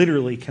they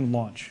literally can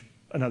launch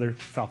another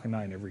Falcon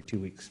 9 every 2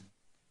 weeks.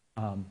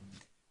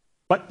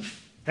 But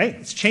hey,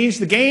 it's changed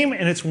the game,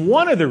 and it's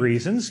one of the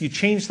reasons you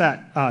change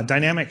that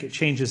dynamic. It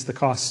changes the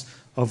costs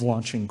of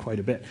launching quite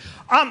a bit.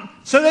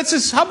 So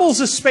that's Hubble's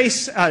a spy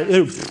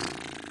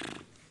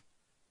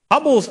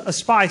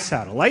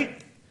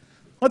satellite.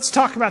 Let's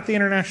talk about the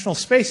International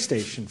Space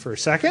Station for a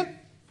second.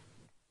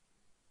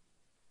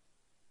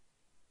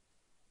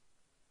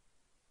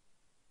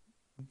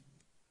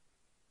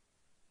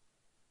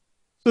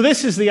 So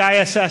this is the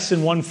ISS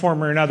in one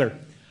form or another.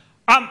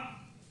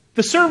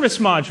 The service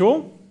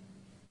module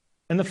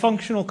and the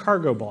functional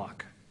cargo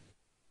block,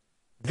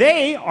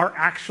 they are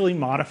actually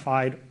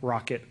modified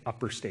rocket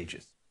upper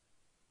stages.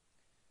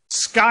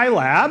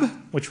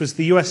 Skylab, which was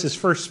the US's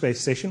first space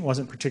station,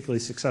 wasn't particularly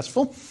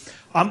successful,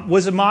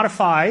 was a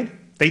modified,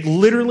 they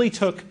literally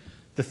took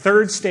the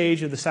 3rd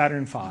stage of the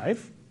Saturn V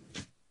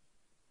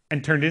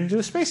and turned it into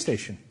a space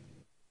station.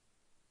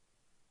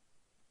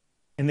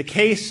 In the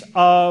case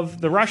of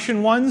the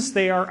Russian ones,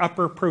 they are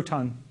upper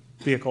Proton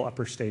vehicle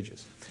upper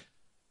stages.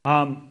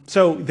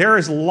 So there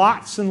is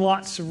lots and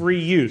lots of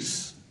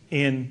reuse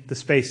in the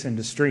space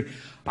industry.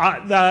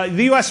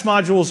 The US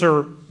modules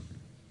are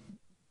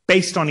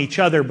based on each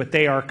other, but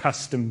they are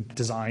custom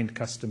designed,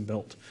 custom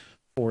built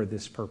for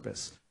this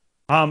purpose.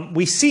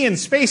 We see in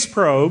space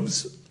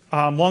probes,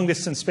 long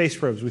distance space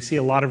probes, we see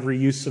a lot of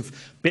reuse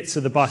of bits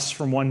of the bus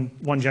from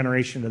one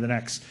generation to the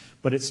next,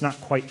 but it's not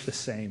quite the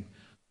same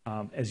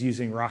as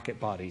using rocket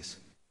bodies.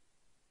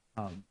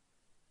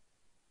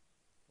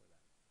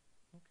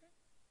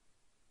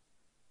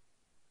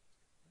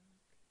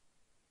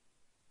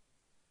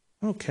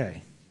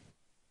 Okay.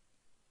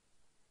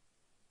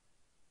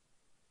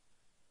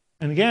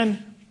 And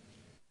again,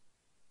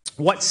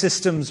 what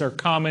systems are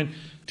common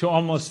to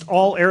almost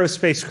all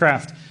aerospace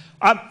craft?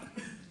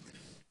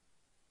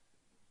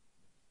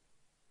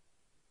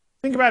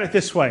 Think about it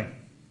this way.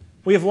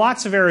 We have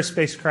lots of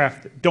aerospace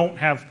craft that don't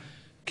have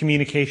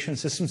communication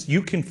systems.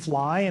 You can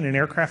fly in an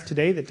aircraft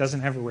today that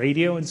doesn't have a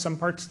radio in some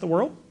parts of the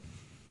world.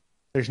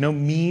 There's no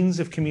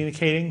means of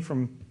communicating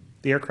from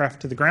the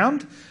aircraft to the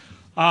ground.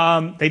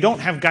 They don't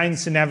have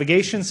guidance and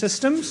navigation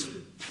systems.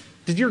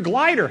 Did your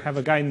glider have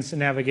a guidance and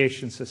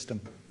navigation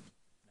system?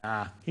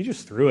 Nah, you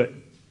just threw it.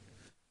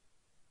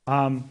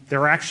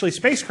 There are actually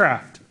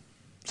spacecraft,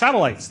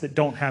 satellites that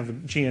don't have a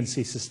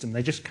GNC system.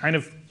 They just kind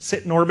of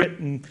sit in orbit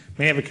and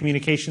may have a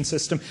communication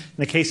system. In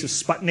the case of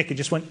Sputnik, it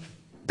just went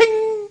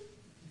ping.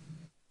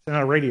 It's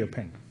not a radio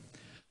ping.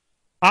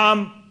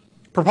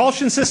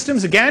 Propulsion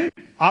systems, again,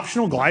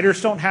 optional.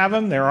 Gliders don't have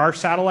them. There are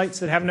satellites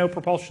that have no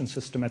propulsion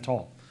system at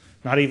all.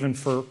 Not even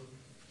for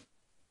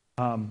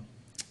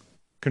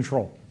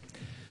control.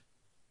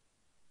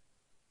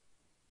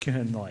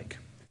 And like.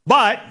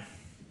 But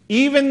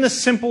even the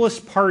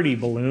simplest party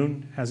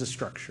balloon has a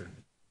structure.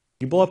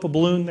 You blow up a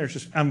balloon, there's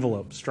just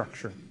envelope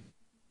structure.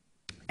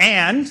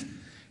 And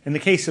in the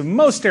case of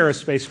most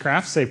aerospace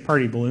craft, say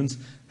party balloons,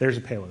 there's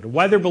a payload. A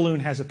weather balloon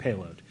has a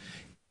payload.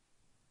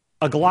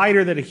 A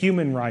glider that a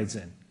human rides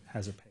in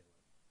has a payload.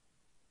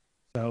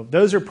 So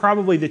those are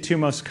probably the 2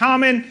 most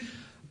common.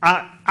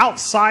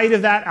 Outside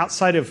of that,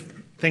 outside of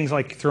things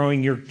like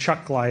throwing your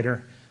chuck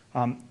glider,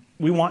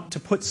 we want to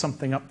put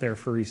something up there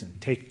for a reason.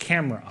 Take a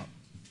camera up,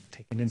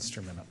 take an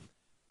instrument up.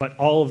 But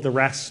all of the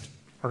rest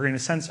are in a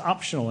sense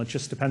optional. It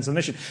just depends on the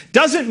mission.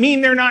 Doesn't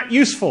mean they're not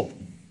useful.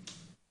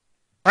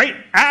 Right?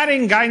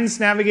 Adding guidance,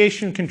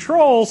 navigation,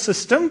 control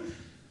system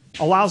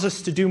allows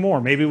us to do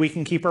more. Maybe we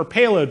can keep our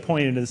payload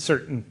pointed at a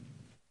certain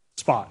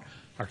spot.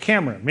 Our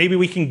camera. Maybe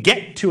we can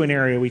get to an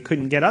area we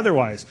couldn't get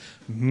otherwise.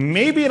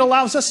 Maybe it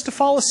allows us to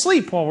fall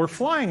asleep while we're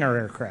flying our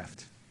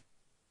aircraft.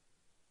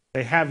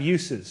 They have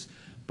uses,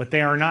 but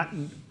they are not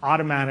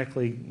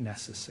automatically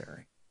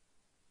necessary.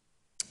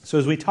 So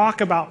as we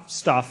talk about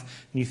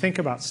stuff, and you think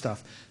about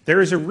stuff,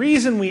 there is a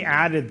reason we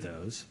added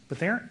those, but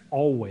they aren't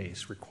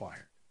always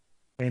required.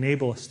 They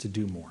enable us to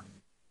do more.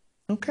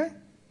 Okay?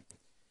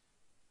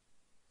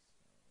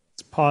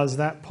 Let's pause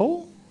that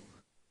poll.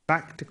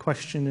 Back to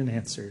question and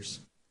answers.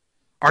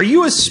 Are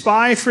you a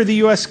spy for the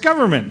U.S.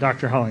 government,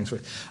 Dr.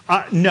 Hollingsworth?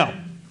 No.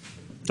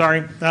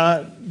 Sorry.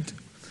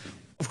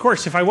 Of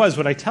course, if I was,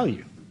 would I tell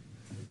you?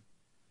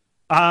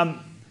 No,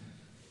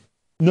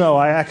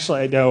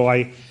 I know.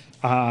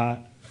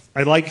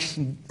 I like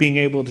being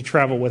able to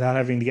travel without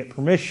having to get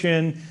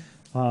permission,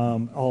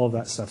 all of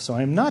that stuff. So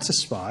I'm not a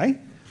spy.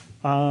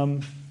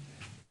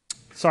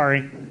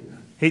 Sorry.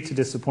 Hate to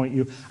disappoint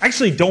you. I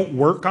actually don't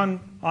work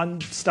on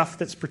stuff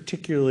that's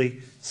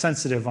particularly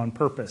sensitive on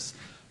purpose.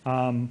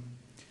 What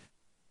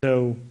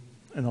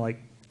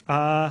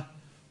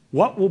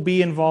will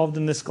be involved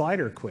in this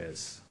glider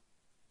quiz?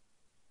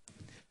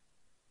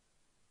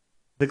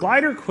 The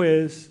glider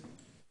quiz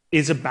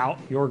is about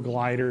your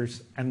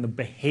gliders and the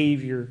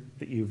behavior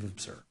that you've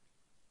observed.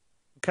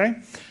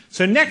 Okay?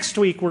 So next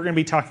week, we're going to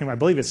be talking about, I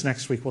believe it's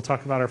next week, we'll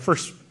talk about our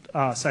first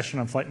session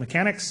on flight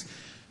mechanics.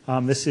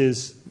 This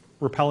is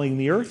repelling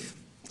the Earth,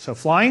 so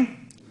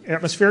flying,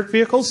 atmospheric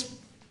vehicles.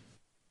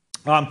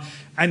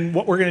 And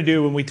what we're going to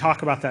do when we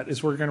talk about that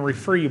is we're going to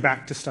refer you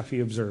back to stuff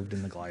you observed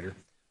in the glider.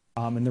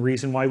 And the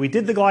reason why we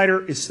did the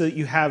glider is so that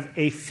you have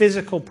a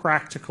physical,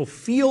 practical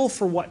feel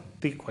for what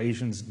the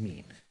equations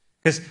mean.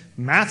 Because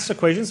maths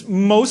equations,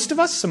 most of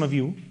us, some of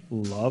you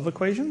love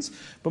equations,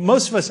 but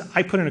most of us,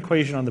 I put an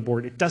equation on the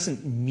board, it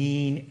doesn't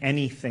mean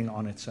anything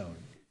on its own.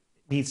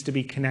 It needs to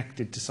be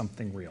connected to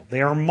something real.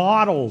 They are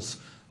models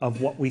of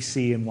what we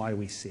see and why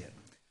we see it.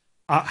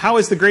 How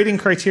is the grading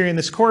criteria in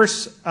this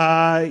course?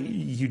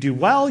 You do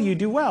well, you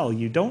do well.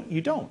 You don't,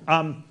 you don't.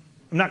 I'm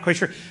not quite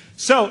sure.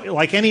 So,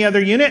 like any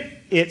other unit,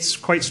 it's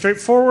quite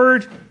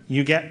straightforward.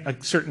 You get a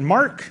certain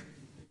mark,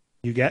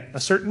 you get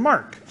a certain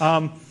mark.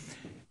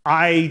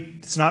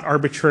 It's not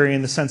arbitrary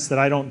in the sense that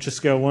I don't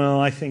just go, well,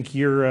 I think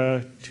you're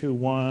a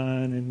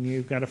 2-1 and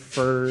you've got a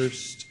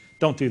first.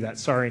 Don't do that,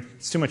 sorry.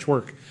 It's too much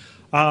work.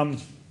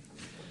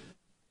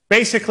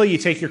 Basically, you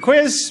take your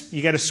quiz,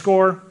 you get a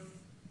score.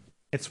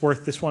 It's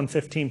worth this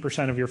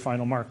 15% of your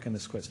final mark in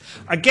this quiz.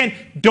 Again,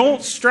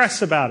 don't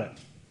stress about it.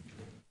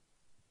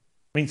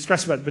 I mean,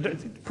 stress about it,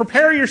 but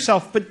prepare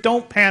yourself, but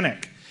don't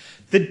panic.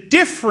 The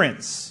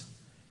difference,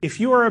 if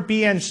you are a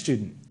BN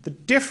student, the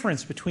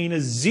difference between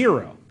a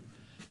 0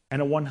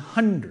 and a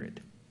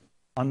 100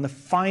 on the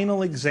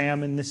final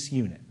exam in this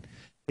unit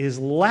is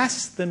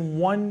less than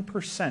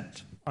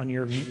 1% on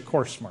your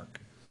course mark.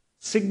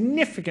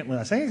 Significantly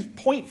less. I think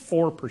it's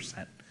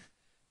 0.4%.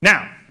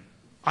 Now,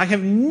 I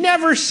have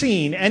never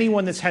seen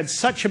anyone that's had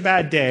such a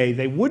bad day,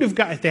 they would have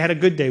got, if they had a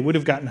good day, would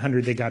have gotten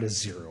 100, they got a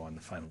 0 on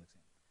the final exam.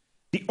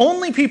 The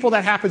only people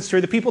that happens to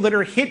are the people that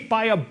are hit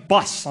by a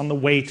bus on the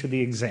way to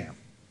the exam.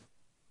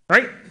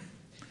 Right?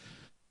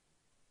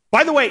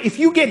 By the way, if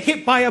you get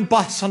hit by a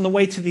bus on the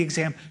way to the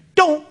exam,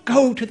 don't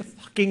go to the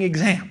fucking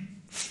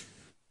exam.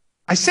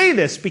 I say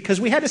this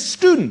because we had a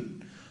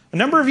student a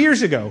number of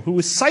years ago who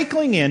was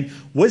cycling in,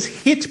 was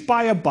hit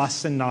by a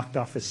bus and knocked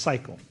off his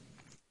cycle.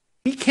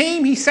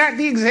 He sat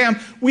the exam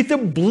with a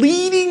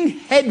bleeding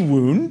head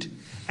wound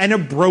and a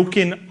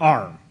broken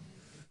arm.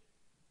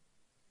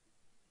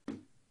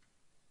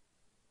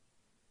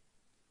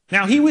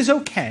 Now, he was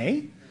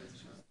okay.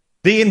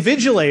 The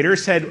invigilator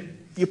said,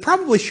 you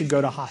probably should go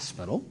to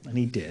hospital, and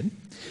he did.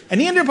 And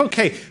he ended up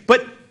okay,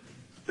 but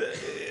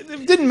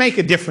it didn't make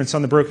a difference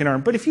on the broken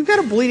arm. But if you've got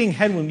a bleeding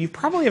head wound, you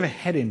probably have a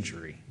head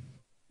injury.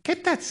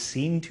 Get that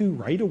seen to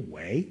right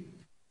away.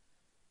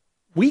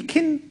 We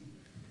can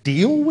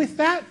deal with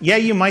that. Yeah,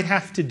 you might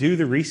have to do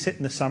the resit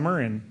in the summer,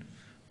 and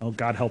oh,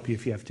 God help you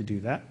if you have to do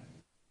that.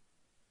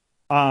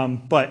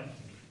 But,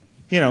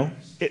 you know,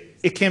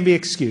 it can be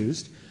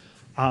excused.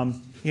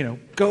 You know,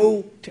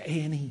 go to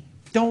A&E.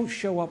 Don't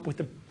show up with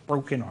a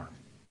broken arm,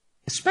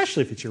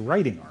 especially if it's your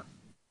writing arm.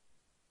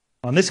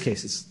 Well, in this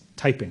case, it's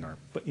typing arm,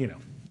 but you know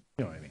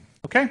what I mean.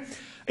 Okay?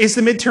 Is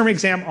the midterm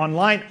exam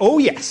online? Oh,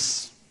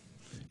 yes.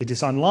 It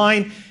is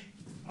online.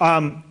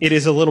 It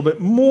is a little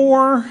bit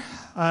more,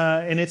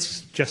 and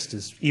it's just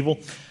as evil.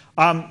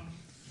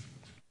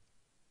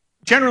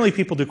 Generally,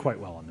 people do quite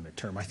well on the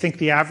midterm. I think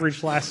the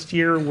average last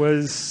year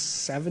was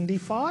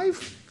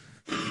 75.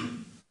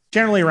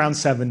 Generally around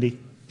 70.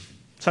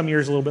 Some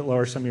years a little bit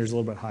lower, some years a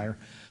little bit higher.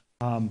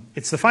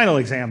 It's the final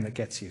exam that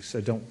gets you,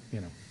 so don't,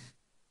 you know.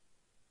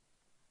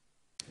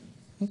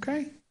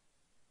 Okay.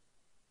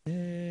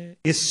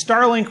 Is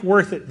Starlink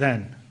worth it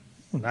then?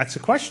 Well, that's a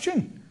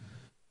question.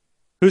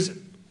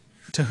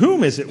 To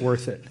whom is it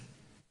worth it?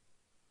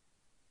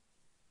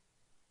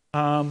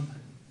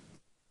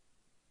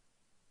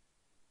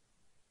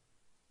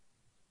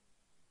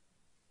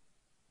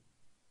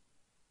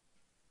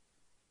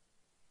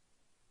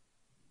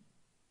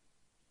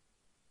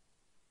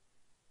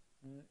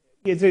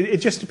 It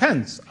just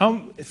depends.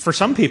 For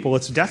some people,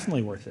 it's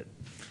definitely worth it.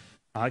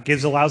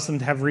 It allows them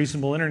to have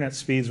reasonable internet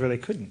speeds where they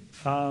couldn't.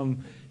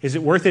 Is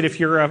it worth it if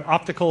you're an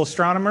optical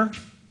astronomer?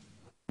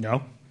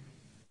 No.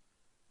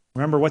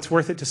 Remember, what's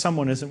worth it to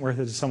someone isn't worth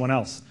it to someone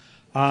else.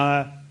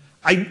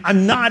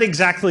 I'm not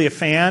exactly a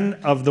fan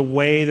of the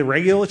way the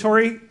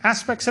regulatory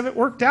aspects of it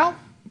worked out.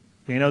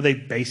 You know, they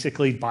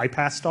basically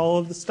bypassed all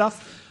of the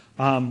stuff,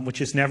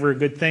 which is never a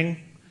good thing.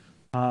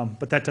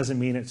 But that doesn't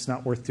mean it's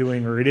not worth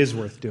doing or it is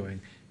worth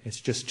doing. It's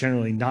just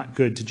generally not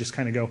good to just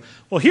kind of go,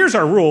 well, here's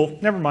our rule.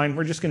 Never mind,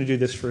 we're just going to do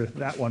this for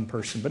that one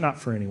person, but not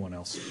for anyone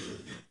else.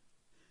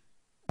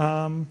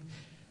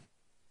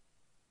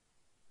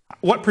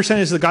 What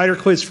percentage is the guide or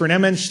quiz for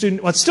an MN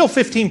student? Well, it's still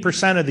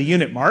 15% of the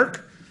unit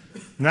mark,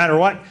 no matter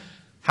what.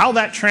 How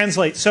that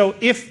translates. So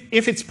if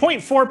it's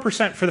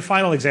 0.4% for the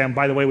final exam,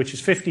 by the way, which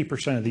is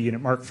 50% of the unit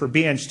mark for a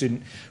BN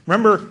student,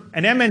 remember,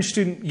 an MN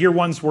student, year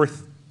one's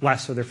worth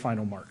less of their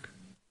final mark.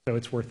 So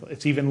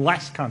it's even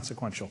less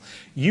consequential.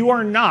 You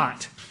are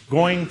not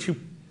going to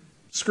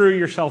screw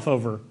yourself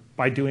over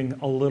by doing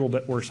a little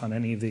bit worse on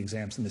any of the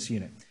exams in this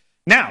unit.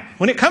 Now,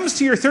 when it comes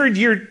to your third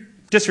year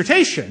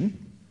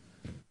dissertation,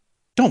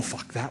 don't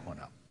fuck that one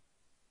up.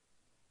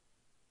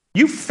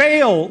 You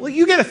fail,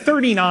 you get a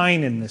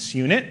 39 in this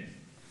unit,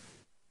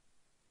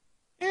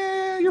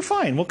 you're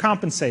fine, we'll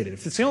compensate it.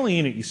 If it's the only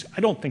unit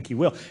I don't think you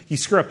will. You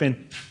screw up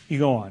and you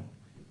go on.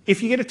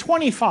 If you get a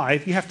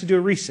 25, you have to do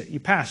a resit. You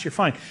pass, you're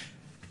fine.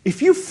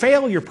 If you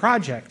fail your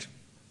project,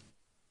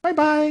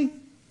 bye-bye.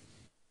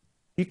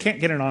 You can't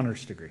get an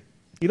honors degree.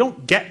 You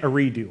don't get a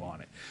redo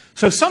on it.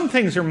 So some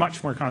things are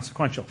much more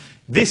consequential.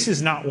 This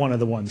is not one of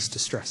the ones to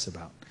stress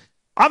about.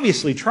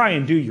 Obviously, try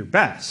and do your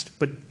best,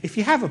 but if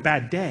you have a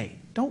bad day,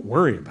 don't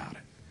worry about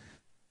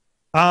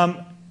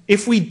it.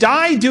 If we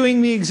die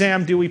doing the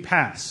exam, do we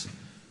pass?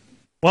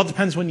 Well, it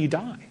depends when you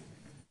die.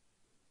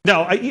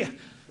 No,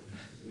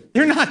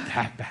 they're not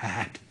that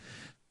bad.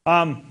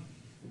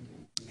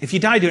 If you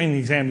die doing the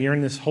exam, you're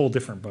in this whole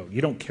different boat.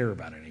 You don't care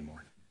about it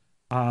anymore.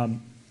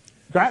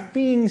 That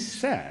being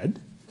said,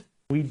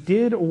 we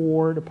did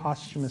award a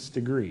posthumous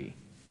degree.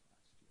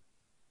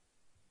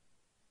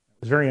 It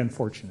was a very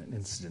unfortunate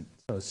incident.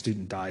 So a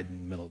student died in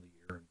the middle of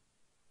the year.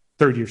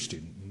 Third year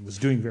student and was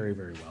doing very,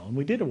 very well. And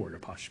we did award a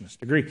posthumous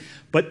degree.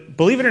 But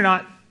believe it or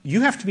not,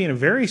 you have to be in a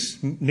very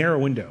narrow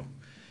window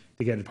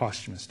to get a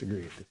posthumous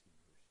degree at this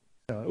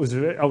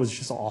university. So it was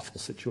just an awful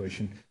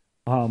situation.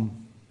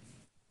 And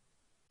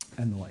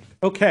the like.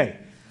 Okay.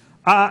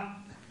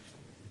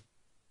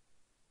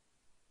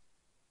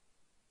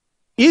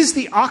 Is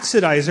the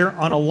oxidizer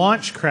on a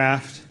launch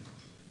craft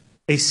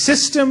a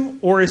system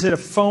or is it a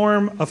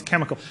form of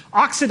chemical?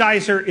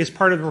 Oxidizer is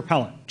part of the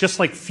propellant. Just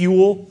like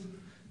fuel,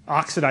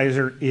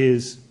 oxidizer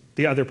is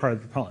the other part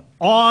of the propellant.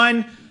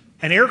 On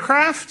an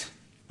aircraft,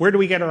 where do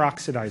we get our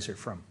oxidizer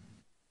from?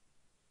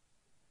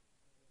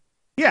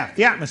 Yeah,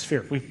 the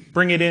atmosphere. We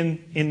bring it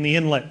in the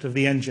inlet of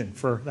the engine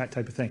for that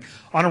type of thing.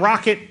 On a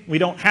rocket, we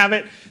don't have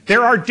it.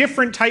 There are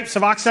different types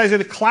of oxidizer.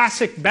 The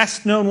classic,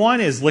 best-known one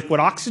is liquid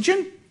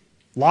oxygen,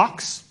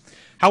 LOX.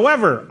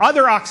 However,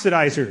 other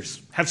oxidizers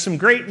have some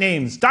great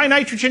names.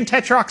 Dinitrogen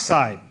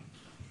tetroxide,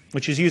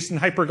 which is used in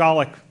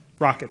hypergolic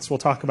rockets. We'll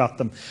talk about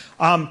them.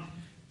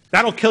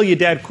 That'll kill you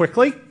dead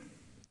quickly.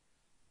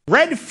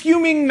 Red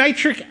fuming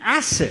nitric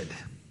acid.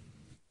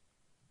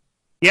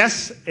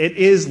 Yes, it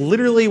is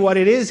literally what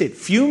it is. It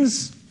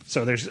fumes,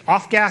 so there's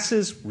off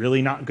gases,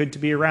 really not good to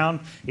be around.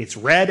 It's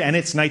red and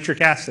it's nitric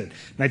acid.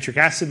 Nitric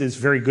acid is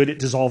very good at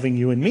dissolving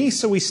you and me,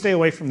 so we stay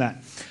away from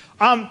that.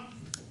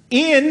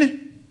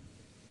 In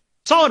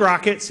solid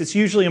rockets, it's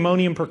usually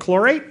ammonium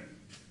perchlorate,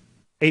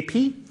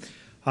 AP.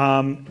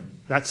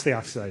 That's the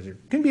oxidizer.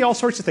 It can be all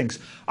sorts of things.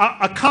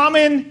 A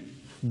common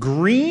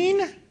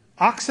green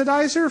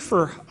oxidizer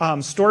for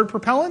stored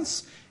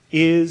propellants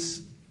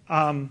is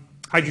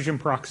hydrogen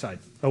peroxide,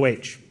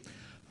 OH.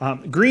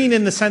 Green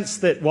in the sense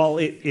that while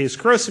it is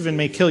corrosive and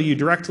may kill you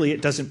directly,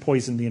 it doesn't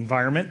poison the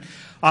environment.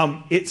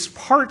 It's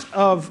part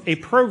of a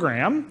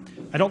program,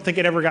 I don't think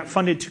it ever got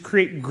funded, to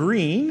create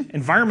green,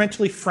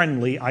 environmentally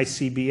friendly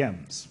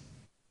ICBMs.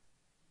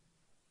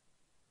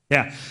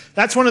 Yeah,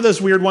 that's one of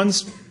those weird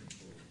ones.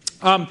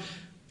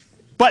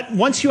 But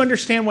once you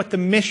understand what the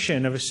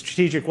mission of a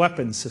strategic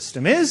weapons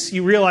system is,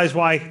 you realize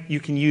why you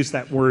can use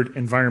that word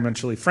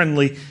environmentally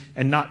friendly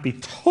and not be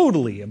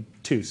totally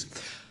obtuse.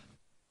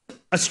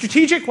 A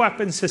strategic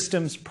weapons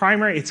system's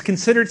primary, it's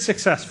considered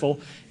successful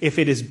if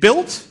it is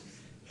built,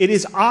 it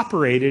is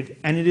operated,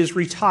 and it is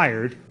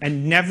retired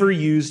and never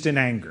used in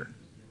anger.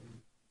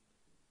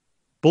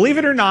 Believe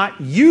it or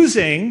not,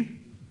 using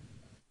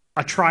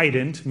a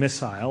Trident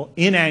missile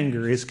in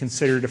anger is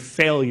considered a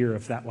failure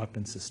of that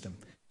weapon system.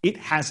 It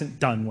hasn't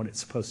done what it's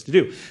supposed to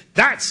do.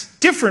 That's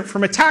different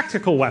from a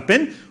tactical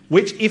weapon,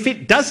 which if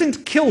it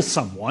doesn't kill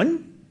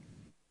someone,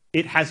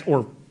 it has,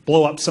 or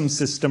blow up some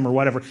system or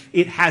whatever,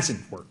 it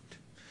hasn't worked.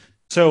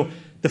 So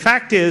the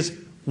fact is,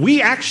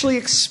 we actually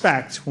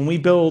expect when we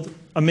build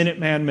a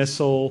Minuteman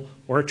missile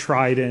or a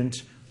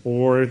Trident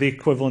or the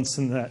equivalents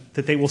in that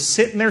they will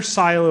sit in their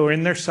silo or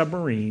in their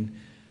submarine,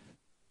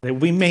 they will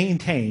be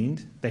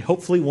maintained, they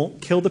hopefully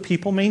won't kill the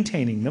people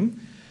maintaining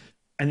them,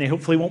 and they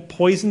hopefully won't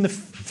poison the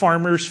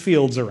farmers'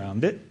 fields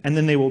around it, and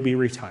then they will be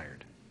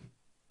retired.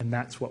 And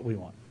that's what we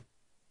want.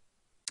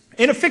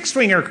 In a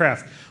fixed-wing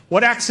aircraft,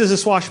 what acts as a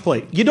swash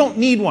plate? You don't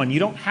need one. You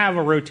don't have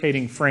a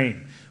rotating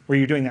frame where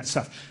you're doing that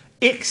stuff.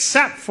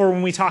 Except for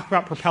when we talk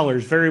about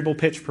propellers, variable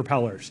pitch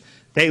propellers.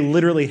 They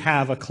literally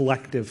have a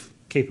collective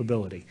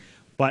capability.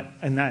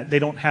 And that they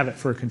don't have it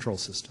for a control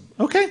system.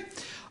 Okay?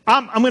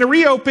 I'm going to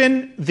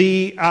reopen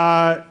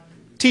the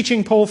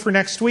teaching poll for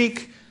next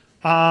week.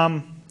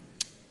 And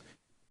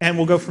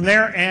we'll go from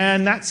there.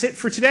 And that's it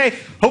for today.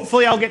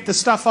 Hopefully I'll get the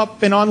stuff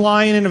up and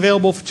online and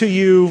available to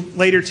you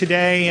later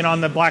today and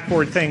on the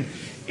Blackboard thing.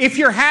 If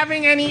you're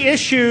having any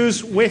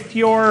issues with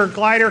your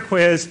glider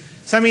quiz,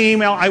 send me an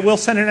email. I will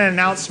send an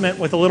announcement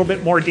with a little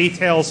bit more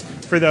details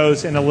for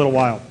those in a little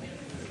while.